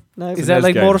 ba-da-ba-dum. No. Is It's a that NES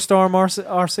like game. MotorStorm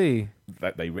RC?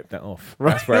 That they ripped that off.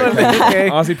 Right. That's where it came from. Okay.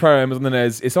 RC Pro-Am is on the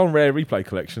NES. It's on Rare Replay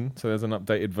Collection, so there's an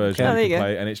updated version Okay. Oh, there you you can go.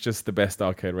 play, and it's just the best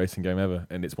arcade racing game ever,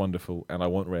 and it's wonderful. And I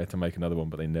want Rare to make another one,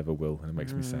 but they never will, and it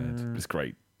makes me sad. It's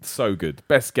great, so good,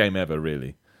 best game ever,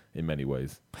 really, in many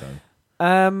ways. So.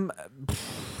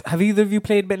 Have either of you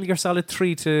played Metal Gear Solid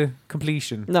 3 to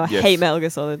completion? No, I Yes. hate Metal Gear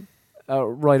Solid.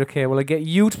 Right, okay. Well, I get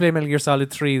you to play Metal Gear Solid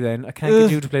 3 then. I can't Ugh.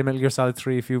 get you to play Metal Gear Solid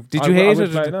 3 if you... Did you I hate would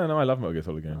it? play- no, I love Metal Gear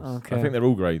Solid games. Okay. I think they're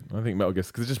all great. I think Metal Gear,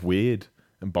 because they're just weird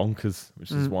and bonkers,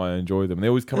 which is Mm. why I enjoy them. They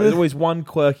always come. There's always one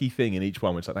quirky thing in each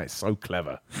one, which is like, that's so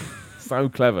clever. So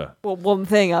clever. Well, one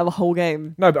thing out of a whole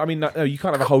game. No, but I mean, no, you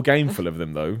can't have a whole game full of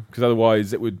them, though, because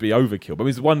otherwise it would be overkill. But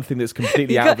there's one thing that's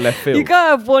completely out of left field. You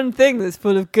can't have one thing that's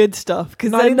full of good stuff,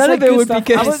 because No, I then didn't none say of it good would stuff.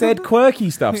 be good. I said quirky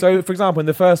stuff. So, for example, in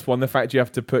the first one, the fact you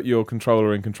have to put your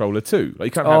controller in controller 2. Like,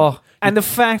 you can't have... And the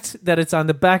fact that it's on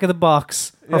the back of the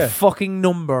box or Yeah. fucking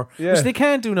number, Yeah. which they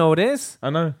can't do nowadays.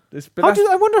 I know.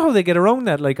 I wonder how they get around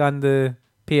that, like on the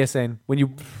PSN when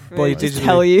you buy it Just digitally.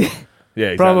 tell you.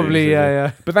 Yeah, exactly. Probably,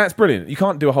 yeah. But that's brilliant. You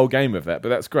can't do a whole game of that, but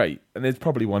that's great. And there's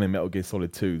probably one in Metal Gear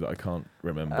Solid 2 that I can't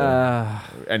remember.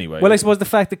 Anyway. Well, I suppose the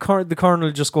fact that the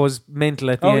colonel just goes mental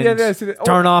at the end. Yeah. So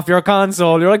Turn off your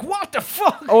console. You're like, what the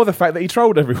fuck? or the fact that he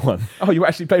trolled everyone. Oh, you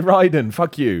actually play Raiden.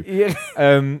 Fuck you. Yeah.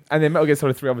 And then Metal Gear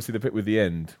Solid 3, obviously, the bit with the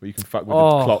end, where you can fuck with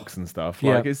the clocks and stuff.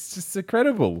 Like, Yeah. it's just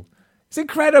incredible. It's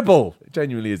incredible. It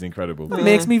genuinely is incredible. It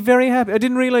makes me very happy. I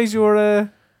didn't realize you were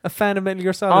a fan of Metal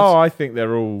Gear Solid. Oh, I think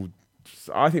they're all...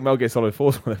 I think Metal Gear Solid 4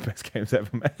 is one of the best games ever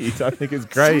made. I think it's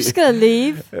So I'm great. just going to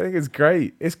leave. I think it's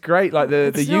great. It's great, like the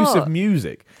It's use not. of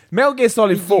music. Metal Gear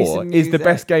Solid The use 4 of is the music.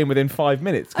 best game within 5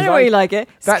 minutes. I don't really like it.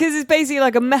 that- Because it's basically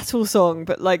like a metal song,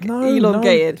 but like No,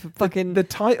 elongated for the fucking... the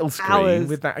title screen hours.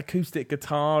 with that acoustic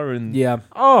guitar and Yeah.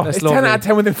 oh, That's it's 10 lovely. out of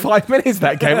 10 within 5 minutes.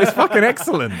 That game is fucking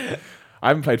excellent. I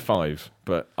haven't played 5,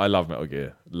 but I love Metal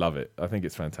Gear. Love it. I think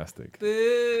it's fantastic.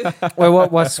 Boo. Well,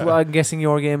 I'm guessing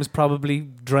your game is probably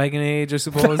Dragon Age, I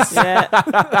suppose. Yeah.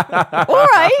 All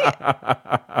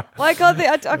right. Well, I can't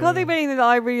think of anything that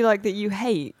I really like that you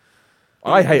hate.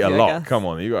 I hate a I lot. guess. Come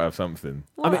on, you gotta have something.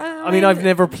 Well, I mean, I've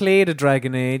never played a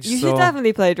Dragon Age. You so should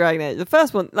definitely play Dragon Age. The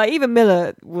first one, like even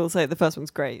Miller will say the first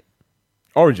one's great.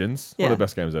 Origins, one Yeah. of the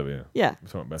best games ever. Yeah, Yeah.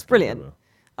 it's one of the best It's brilliant. games ever.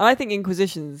 I think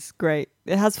Inquisition's great.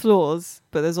 It has flaws,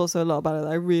 but there's also a lot about it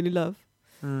that I really love.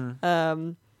 Hmm.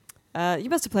 You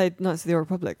must have played Knights of the Old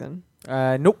Republic then.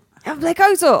 Nope. You haven't played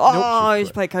KOTOR? Oh, Nope. you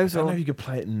should play I don't know if KOTOR. you could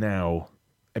play it now.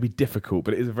 It'd be difficult,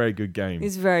 but it is a very good game.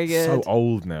 It's very good. So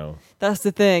old now. That's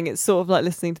the thing. It's sort of like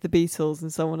listening to the Beatles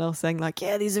and someone else saying like,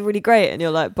 yeah, these are really great. And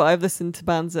you're like, but I've listened to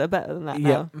bands that are better than that Yeah.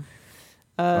 now.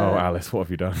 Oh, Alice, what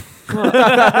have you done?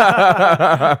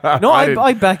 No, I didn't-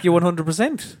 I back you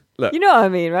 100%. Look, You know what I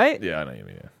mean, right? yeah, I know what you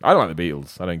mean. Yeah. I don't like the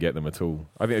Beatles. I don't get them at all.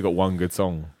 I think they got one good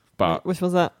song, but Which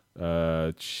was that?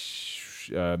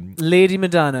 Lady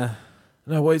Madonna.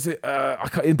 no, what is it? I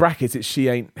can't, in brackets, it's She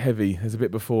Ain't Heavy. There's a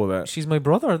bit before that. She's my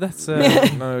brother. That's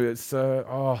No, it's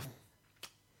I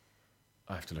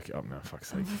have to look it up now. Fuck's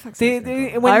sake.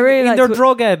 when, I really in like their Twi-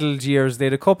 drug-addled years, they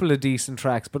had a couple of decent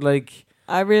tracks, but like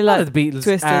I really a lot like of the Beatles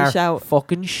Twist are and Shout.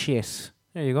 fucking shit.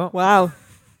 There you go. Wow.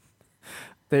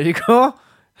 There you go.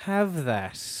 Have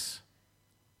that.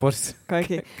 But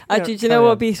Crikey. Yeah, Actually, do you know carry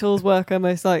what on. Beatles work I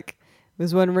most like?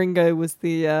 Was when Ringo was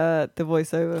the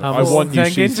voiceover. I I want you.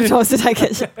 Thank you. She's, Thomas the Tank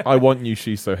Engine. I want you.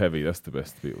 She's so heavy. That's the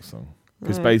best Beatles song.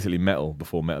 Because Right. basically metal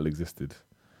before metal existed.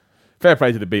 Fair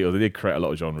play to the Beatles. They did create a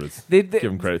lot of genres. they Give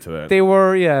them credit to that. they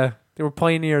were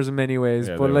pioneers in many ways.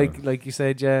 Yeah, but they like you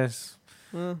said, yes,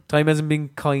 Mm. time hasn't been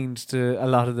kind to a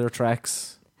lot of their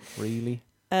tracks. Really.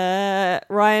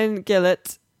 Ryan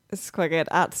Gillett. This is quite good.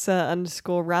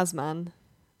 @Sir_Razman.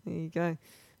 There you go.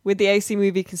 with the AC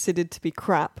movie considered to be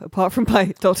crap, apart from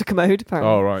by Dr. Commode,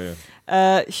 apparently. Oh, right,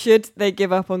 yeah. Should they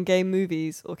give up on game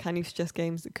movies, or can you suggest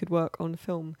games that could work on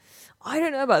film? I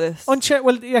don't know about this. Well,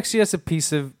 actually, that's a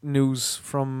piece of news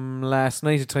from last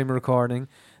night at time of recording.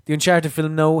 The Uncharted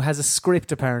film now has a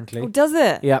script, apparently. Oh, does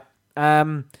it? Yeah.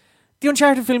 The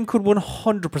Uncharted film could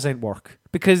 100% work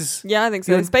because Yeah, I think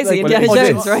so. Yeah, It's basically like, Indiana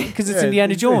well, Jones, right? because it's Yeah,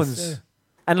 Indiana it is, Jones, yeah.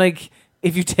 and like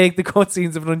if you take the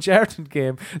cutscenes of an Uncharted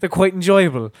game, they're quite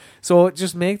enjoyable. So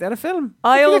just make that a film.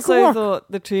 I think it could also work.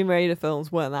 thought the Tomb Raider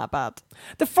films weren't that bad.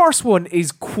 The first one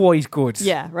is quite good.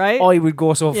 Yeah, right? I would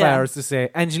go so Yeah. far as to say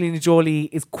Angelina Jolie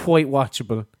is quite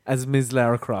watchable as Ms.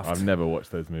 Lara Croft. I've never watched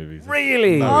those movies.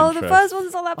 Really? No oh, interest. the first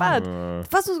one's not that bad. Uh, The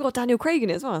first one's got Daniel Craig in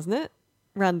it as well, hasn't it?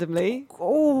 Randomly.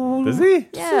 Oh, does he?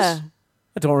 Yeah.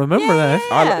 I don't remember that.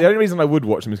 Yeah. The only reason I would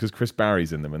watch them is because Chris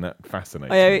Barry's in them, and that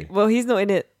fascinates Oh, yeah, me. well, he's not in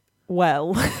it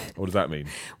well. What does that mean?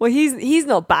 Well, he's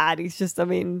not bad. He's just, I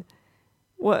mean,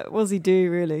 what does he do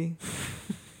really?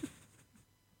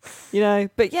 You know,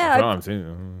 but yeah, I'm seeing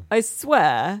it. I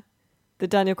swear that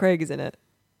Daniel Craig is in it.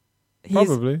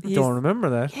 Probably. I don't remember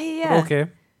that. Yeah. Okay.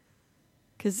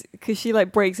 Because she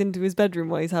like breaks into his bedroom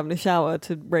while he's having a shower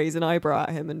to raise an eyebrow at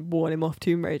him and warn him off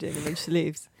tomb raiding, and then she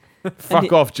leaves.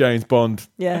 Fuck off, James Bond.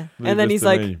 Yeah, Leave and then this he's to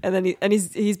like, me. and then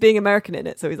he's being American in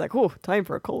it, so he's like, oh, time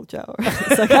for a cold shower.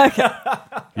 It's like, okay.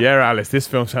 Yeah, Alice, this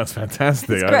film sounds fantastic.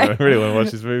 It's I great. really want to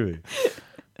watch this movie.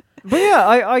 But yeah,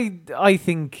 I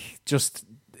think just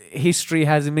history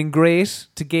hasn't been great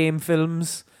to game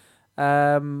films.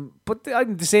 But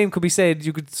the same could be said.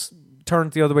 You could turn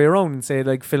it the other way around and say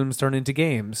like films turn into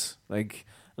games. Like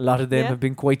a lot of them Yeah. have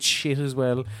been quite shit as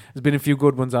well. There's been a few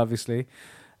good ones, obviously.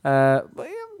 But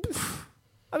yeah,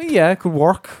 I mean, yeah, it could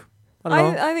work. I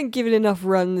don't know. I think given enough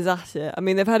runs at it, I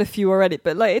mean, they've had a few already,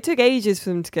 but like it took ages for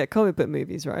them to get comic book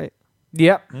movies, right?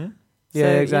 Yeah, Hmm? yeah, So, you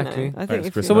know, exactly. I think Thanks,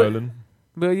 if Chris you- Nolan.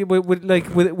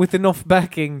 With enough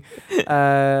backing,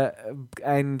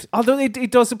 and although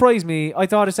it does surprise me, I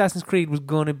thought Assassin's Creed was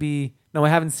gonna be. No, I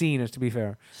haven't seen it. To be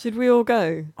fair, should we all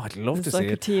go? I'd love It's to like see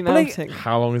a it. team But, like, outing.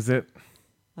 How long is it?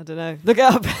 I don't know. Look it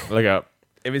up. Look up.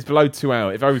 If it's below 2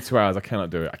 hours, if over 2 hours, I cannot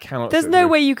do it. I cannot. There's sit no there.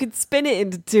 way you could spin it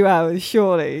into 2 hours,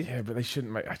 surely. Yeah, but they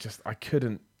shouldn't make. I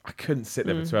couldn't sit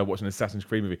there for 2 hours watching an Assassin's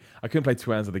Creed movie. I couldn't play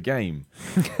 2 hours of the game.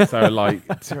 So like,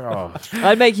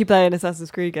 I'd make you play an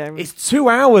Assassin's Creed game. it's 2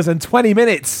 hours and 20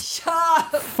 minutes. Shut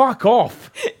up! Fuck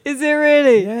off. Is it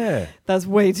really? Yeah. That's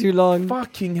way too long.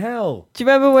 Fucking hell. Do you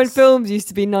remember when films used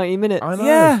to be 90 minutes? I know.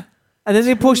 yeah, and then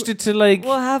they pushed it to like.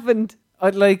 What happened?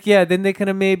 I'd like, yeah, then they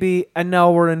kind of maybe an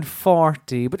hour and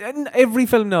 40. But every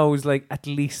film now is like at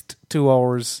least 2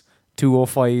 hours,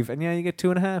 2:05. And yeah, you get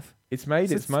 2.5. It's made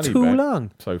So its it's money too back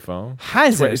long. so far.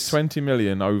 Has It's 20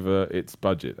 million over its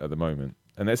budget at the moment.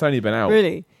 And it's only been out.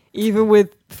 Really? Even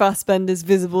with Fassbender's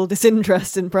visible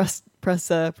disinterest in press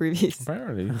previews.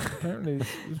 Apparently.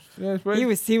 Yeah, it's weird.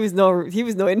 He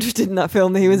was not interested in that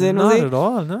film that he was in, was Not he? at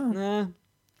all, no. Nah.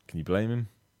 Can you blame him?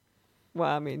 Well,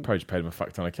 I mean, Probably just paid him a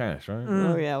fuck ton of cash, right?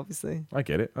 oh yeah, obviously. I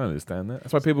get it. I understand that.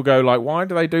 That's why people go like, why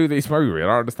do they do these movies? I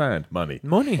don't understand. Money.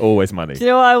 Money. Always money. Do you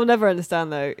know what I will never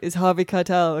understand though? Is Harvey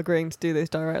Keitel agreeing to do those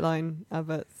direct line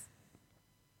adverts?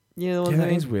 You know the ones Yeah, I that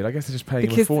mean? is weird. I guess they're just paying him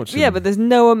a Because fortune. yeah, but there's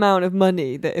no amount of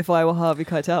money that if I were Harvey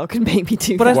Keitel could make me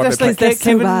do. But that. that's What, like they're so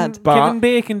Kevin, bad. But- Kevin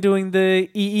Bacon doing the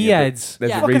EE Yeah, but ads. there's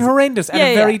Yeah. a Fucking reason, horrendous. And Yeah,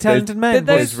 a very yeah. talented man. But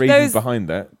there's those- reasons behind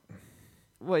that.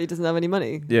 What, he doesn't have any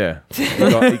money? Yeah.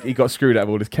 he got screwed out of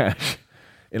all his cash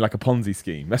in like a Ponzi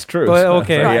scheme. That's true. Well,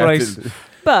 okay, he had right. to-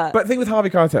 But, But the thing with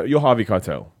Harvey Keitel, you're Harvey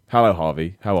Keitel. Hello,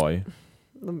 Harvey. How are you?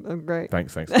 I'm great.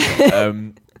 Thanks.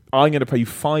 I'm going to pay you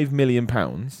 £5 million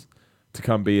to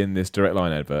come be in this direct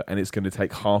line advert, and it's going to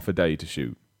take half a day to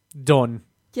shoot. Done.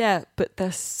 Yeah, but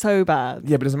they're so bad.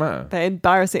 Yeah, but it doesn't matter. They're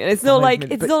embarrassing, and it's not Five like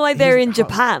minutes, it's but not like they're here's in the part.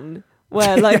 Japan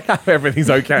where like Everything's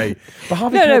okay. But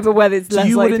Harvey no, Keitel, but where it's so less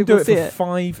you likely wouldn't people do it see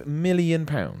for it. £5 million?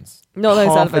 Not those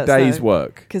half adverts, a day's no.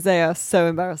 work. Because they are so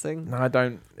embarrassing. No, I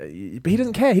don't. But he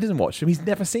doesn't care. He doesn't watch them. He's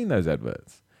never seen those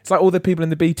adverts. It's like all the people in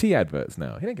the BT adverts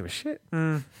now. He don't give a shit.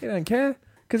 He don't care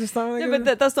because it's not. Yeah,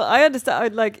 but that's not. I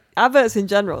understand. Like adverts in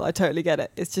general, I totally get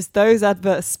it. It's just those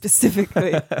adverts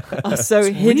specifically are so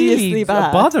hideously really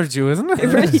bad. bothered you, isn't it? It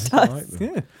really I like does.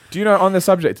 them. Yeah. Do you know, on the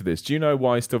subject of this, do you know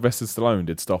why Sylvester Stallone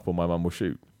did Stop or My Mum Will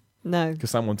Shoot? No. Because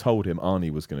someone told him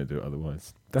Arnie was going to do it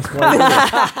otherwise. That's why. He did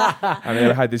it. And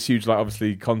they had this huge, like,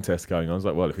 obviously contest going on. I was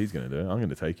like, well, if he's going to do it, I'm going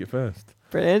to take it first.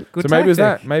 Brilliant. Good so maybe it was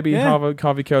tactic. that. Maybe Yeah.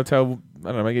 Harvey Keitel, I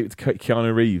don't know, maybe it's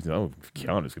Keanu Reeves. Oh, if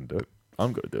Keanu's going to do it.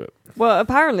 I'm going to do it. Well,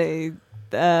 apparently,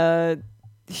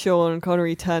 Sean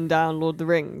Connery turned down Lord of the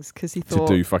Rings because he To thought,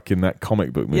 do fucking that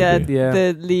comic book movie. yeah, Yeah.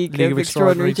 the League of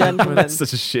Extraordinary Gentlemen, That's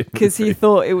such a shit because he movie.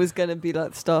 thought it was going to be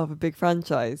like the start of a big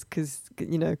franchise because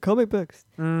comic books.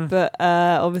 But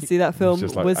obviously that It's film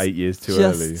just like was 8 years too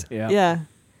just early. Yeah.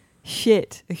 a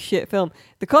shit film.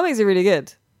 The comics are really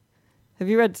good. Have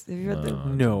you read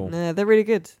them? No. No, they're really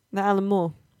good. They're Alan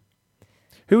Moore,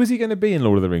 Who is he going to be in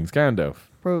Lord of the Rings? Gandalf.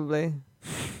 probably.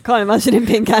 Can't imagine him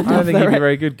being Gandalf. I don't think though, he'd be right?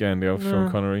 very good, Gandalf, No.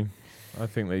 Sean Connery. I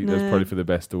think that's No. probably for the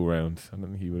best all round. I don't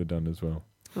think he would have done as well.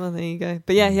 Well, there you go.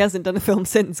 But yeah, he hasn't done a film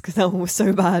since because that one was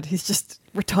so bad. He's just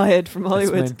retired from That's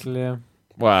Hollywood. mental, yeah.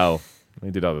 Well, he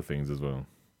did other things as well.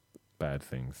 Bad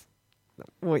things.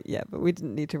 Well, yeah, but we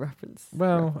didn't need to reference.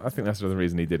 Well, I think that's the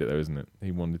reason he did it, though, isn't it?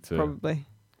 He wanted to Probably.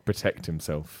 protect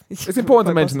himself. It's important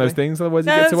to Quite mention those possibly. things, otherwise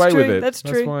No, he gets that's away with true, it. that's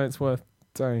true. why it's worth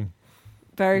saying.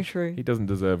 Very true. He doesn't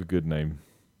deserve a good name.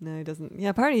 No, he doesn't. Yeah,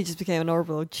 apparently he just became an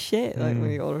horrible old shit. Like,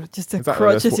 or just a Exactly,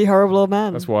 that's crotchety, horrible old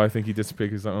man. That's why I think he disappeared.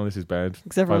 Because like, oh, this is bad.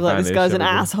 Except If for I like, this vanish, guy's an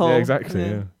everybody- asshole. Yeah, exactly.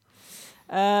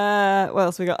 Yeah. What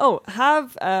else we got? Oh,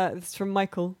 this is from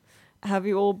Michael. Have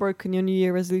you all broken your New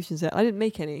Year resolutions yet? I didn't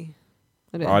make any.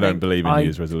 I don't think. believe in I- New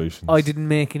Year's resolutions. I didn't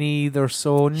make any either,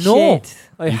 so no. Shit.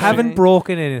 I You haven't should.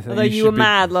 broken anything. Although You you were should be-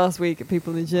 mad last week at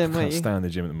people in the I gym, weren't can't you? stand the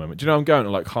gym at the moment. Do you know I'm going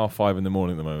at like 5:30 in the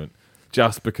morning at the moment,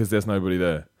 just because there's nobody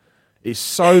there. It's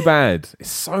so bad. It's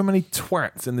so many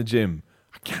twats in the gym.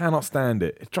 I cannot stand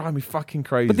it. It drives me fucking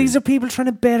crazy. But these are people trying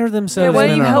to better themselves. why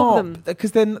don't in you an help hour. them?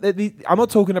 Because then I'm not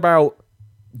talking about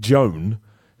Joan,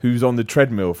 who's on the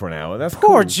treadmill for an hour. That's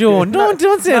Poor cool. Joan. No,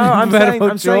 Don't say no, anything I'm bad saying,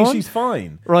 about I'm saying Joan. she's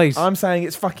fine. Right. I'm saying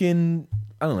it's fucking,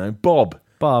 I don't know, Bob.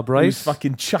 Bob, right? Who's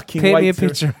fucking chucking Paint me a weights,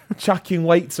 picture. chucking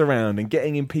weights around and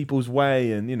getting in people's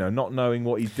way, and not knowing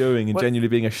what he's doing and Well- genuinely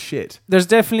being a shit. There's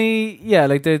definitely,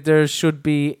 like there should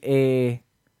be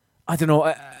I don't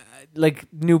know,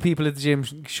 like new people at the gym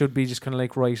should be just kind of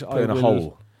like, right, Put in a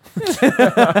hole.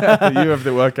 You have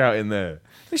to work out in there.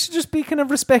 They should just be kind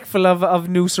of respectful of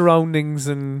new surroundings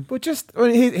and. Well,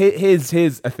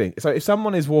 here's a thing. So if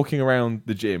someone is walking around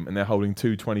the gym and they're holding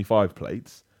 225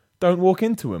 plates, don't walk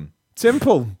into them.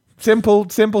 Simple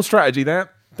strategy. That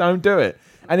don't do it.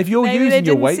 And if you're Maybe they using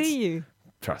your didn't weights, see you.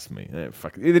 trust me,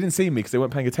 they didn't see me because they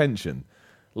weren't paying attention.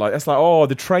 Like that's like, oh,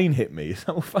 the train hit me.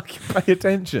 So fucking pay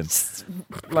attention.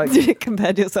 Like,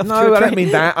 Compared yourself to no, a I don't train.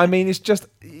 mean that. I mean it's just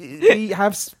we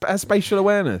have spatial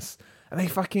awareness, and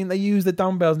they use the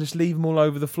dumbbells and just leave them all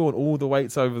over the floor and all the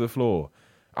weights over the floor.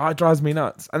 It drives me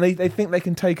nuts. And they think they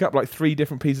can take up like 3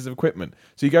 different pieces of equipment.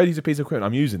 So you go to use a piece of equipment.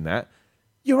 I'm using that.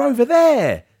 You're over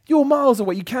there. You're miles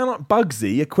away. You cannot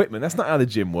Bugsy equipment. That's not how the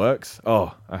gym works.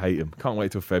 Oh, I hate him. Can't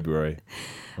wait till February.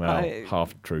 Well, half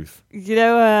the truth. You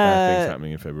know, Bad things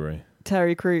happening in February.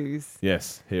 Terry Crews.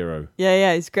 Yes, hero.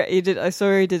 Yeah, he's great. I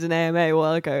saw he did an AMA a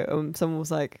while ago. Someone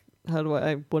was like, "How do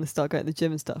I want to start going to the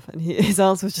gym and stuff?" And his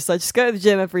answer was just like, "Just go to the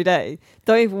gym every day.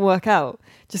 Don't even work out.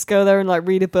 Just go there and like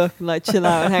read a book and like chill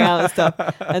out and hang out and stuff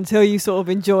until you sort of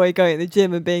enjoy going to the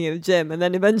gym and being in the gym. And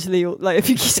then eventually, like if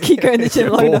you just keep going to the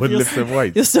gym long enough, lift some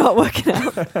weights. you'll start working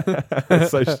out."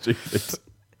 That's so stupid.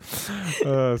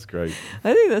 Oh, that's great.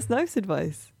 I think that's nice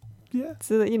advice. Yeah.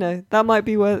 So that that might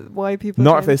be why people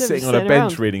Not are if they're going to the gym, sitting on a just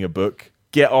bench around. reading a book.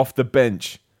 Get off the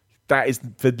bench. That is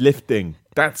for lifting.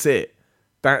 That's it.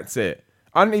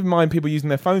 I don't even mind people using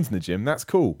their phones in the gym. That's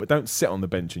cool. But don't sit on the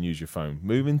bench and use your phone.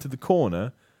 Move into the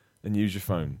corner and use your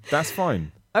phone. That's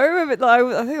fine. I remember,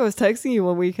 I think I was texting you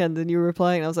one weekend and you were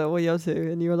replying. And I was like, "What are you up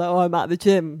to?" And you were like, "Oh, I'm at the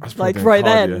gym." I was probably Like doing right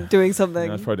cardio. then, doing something. Yeah,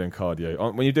 I was probably doing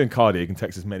cardio. When you're doing cardio, you can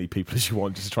text as many people as you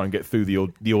want just to try and get through the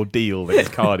ordeal that is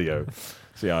cardio.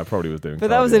 So yeah, I probably was doing But cardio.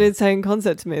 that was an insane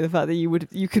concept to me. The fact that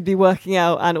you could be working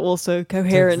out and also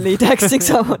coherently texting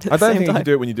someone. At the I don't same think you time. can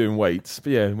do it when you're doing weights,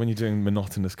 but yeah, when you're doing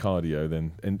monotonous cardio,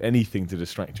 then and anything to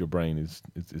distract your brain is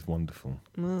wonderful.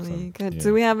 Well, there So, you go. yeah.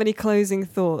 Do we have any closing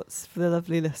thoughts for the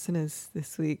lovely listeners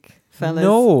this week, fellas?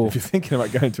 No. If you're thinking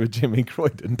about going to a gym in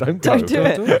Croydon, don't go. Don't do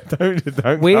it.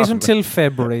 Don't Wait come. until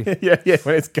February. yeah.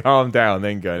 When it's calmed down,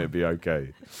 then go and it'll be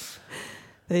okay.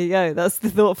 There you go. That's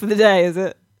the thought for the day, is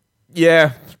it?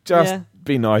 Yeah, just Yeah.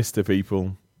 be nice to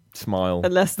people, smile,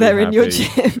 Unless be they're in your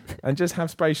happy, gym. and just have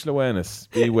spatial awareness.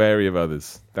 Be wary of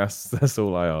others. That's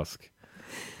all I ask.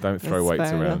 Don't throw That's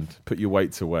weights fair around. enough. Put your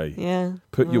weights away. Yeah.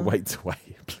 Put your Well, weights away,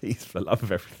 please, for the love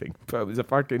of everything. But it's a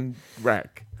fucking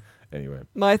rack. Anyway,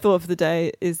 My thought for the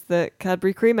day is that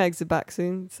Cadbury cream eggs are back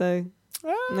soon. So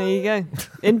there you go.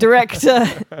 In direct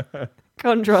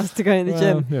contrast to going to the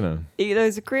gym. well, Eat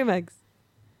loads of cream eggs.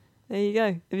 There you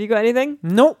go. Have you got anything?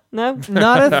 Nope, No?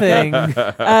 not a thing.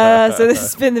 So this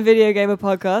has been the Video Gamer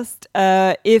Podcast.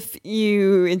 If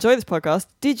you enjoy this podcast,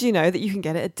 did you know that you can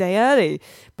get it a day early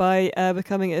by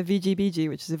becoming a VGBG,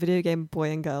 which is a video game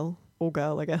boy and girl, or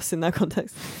girl, I guess, in that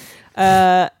context,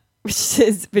 which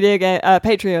is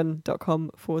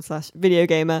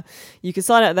patreon.com/videogamer. You can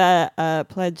sign up there,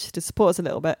 pledge to support us a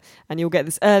little bit, and you'll get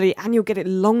this early, and you'll get it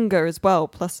longer as well,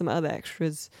 plus some other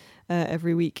extras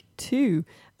every week too.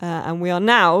 And we are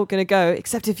now going to go,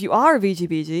 except if you are a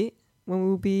VGBG, when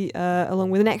we'll be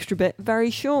along with an extra bit very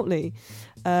shortly.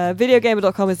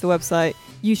 Videogamer.com is the website.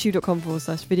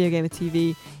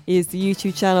 YouTube.com/VideogamerTV is the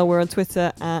YouTube channel. We're on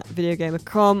Twitter at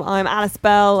VideogamerCom. I'm Alice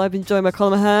Bell. I've been joined by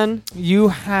Colin Mahern. You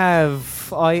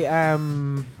have. I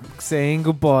am saying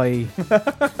goodbye.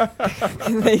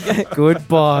 There you go.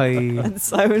 Goodbye. And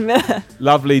Simon Miller.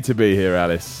 Lovely to be here,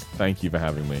 Alice. Thank you for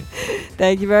having me.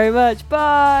 Thank you very much.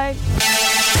 Bye.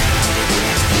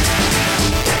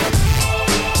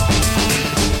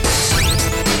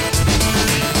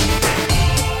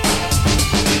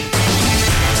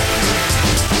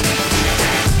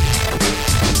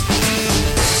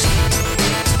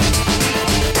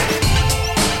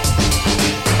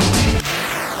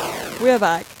 We are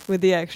back with the extra.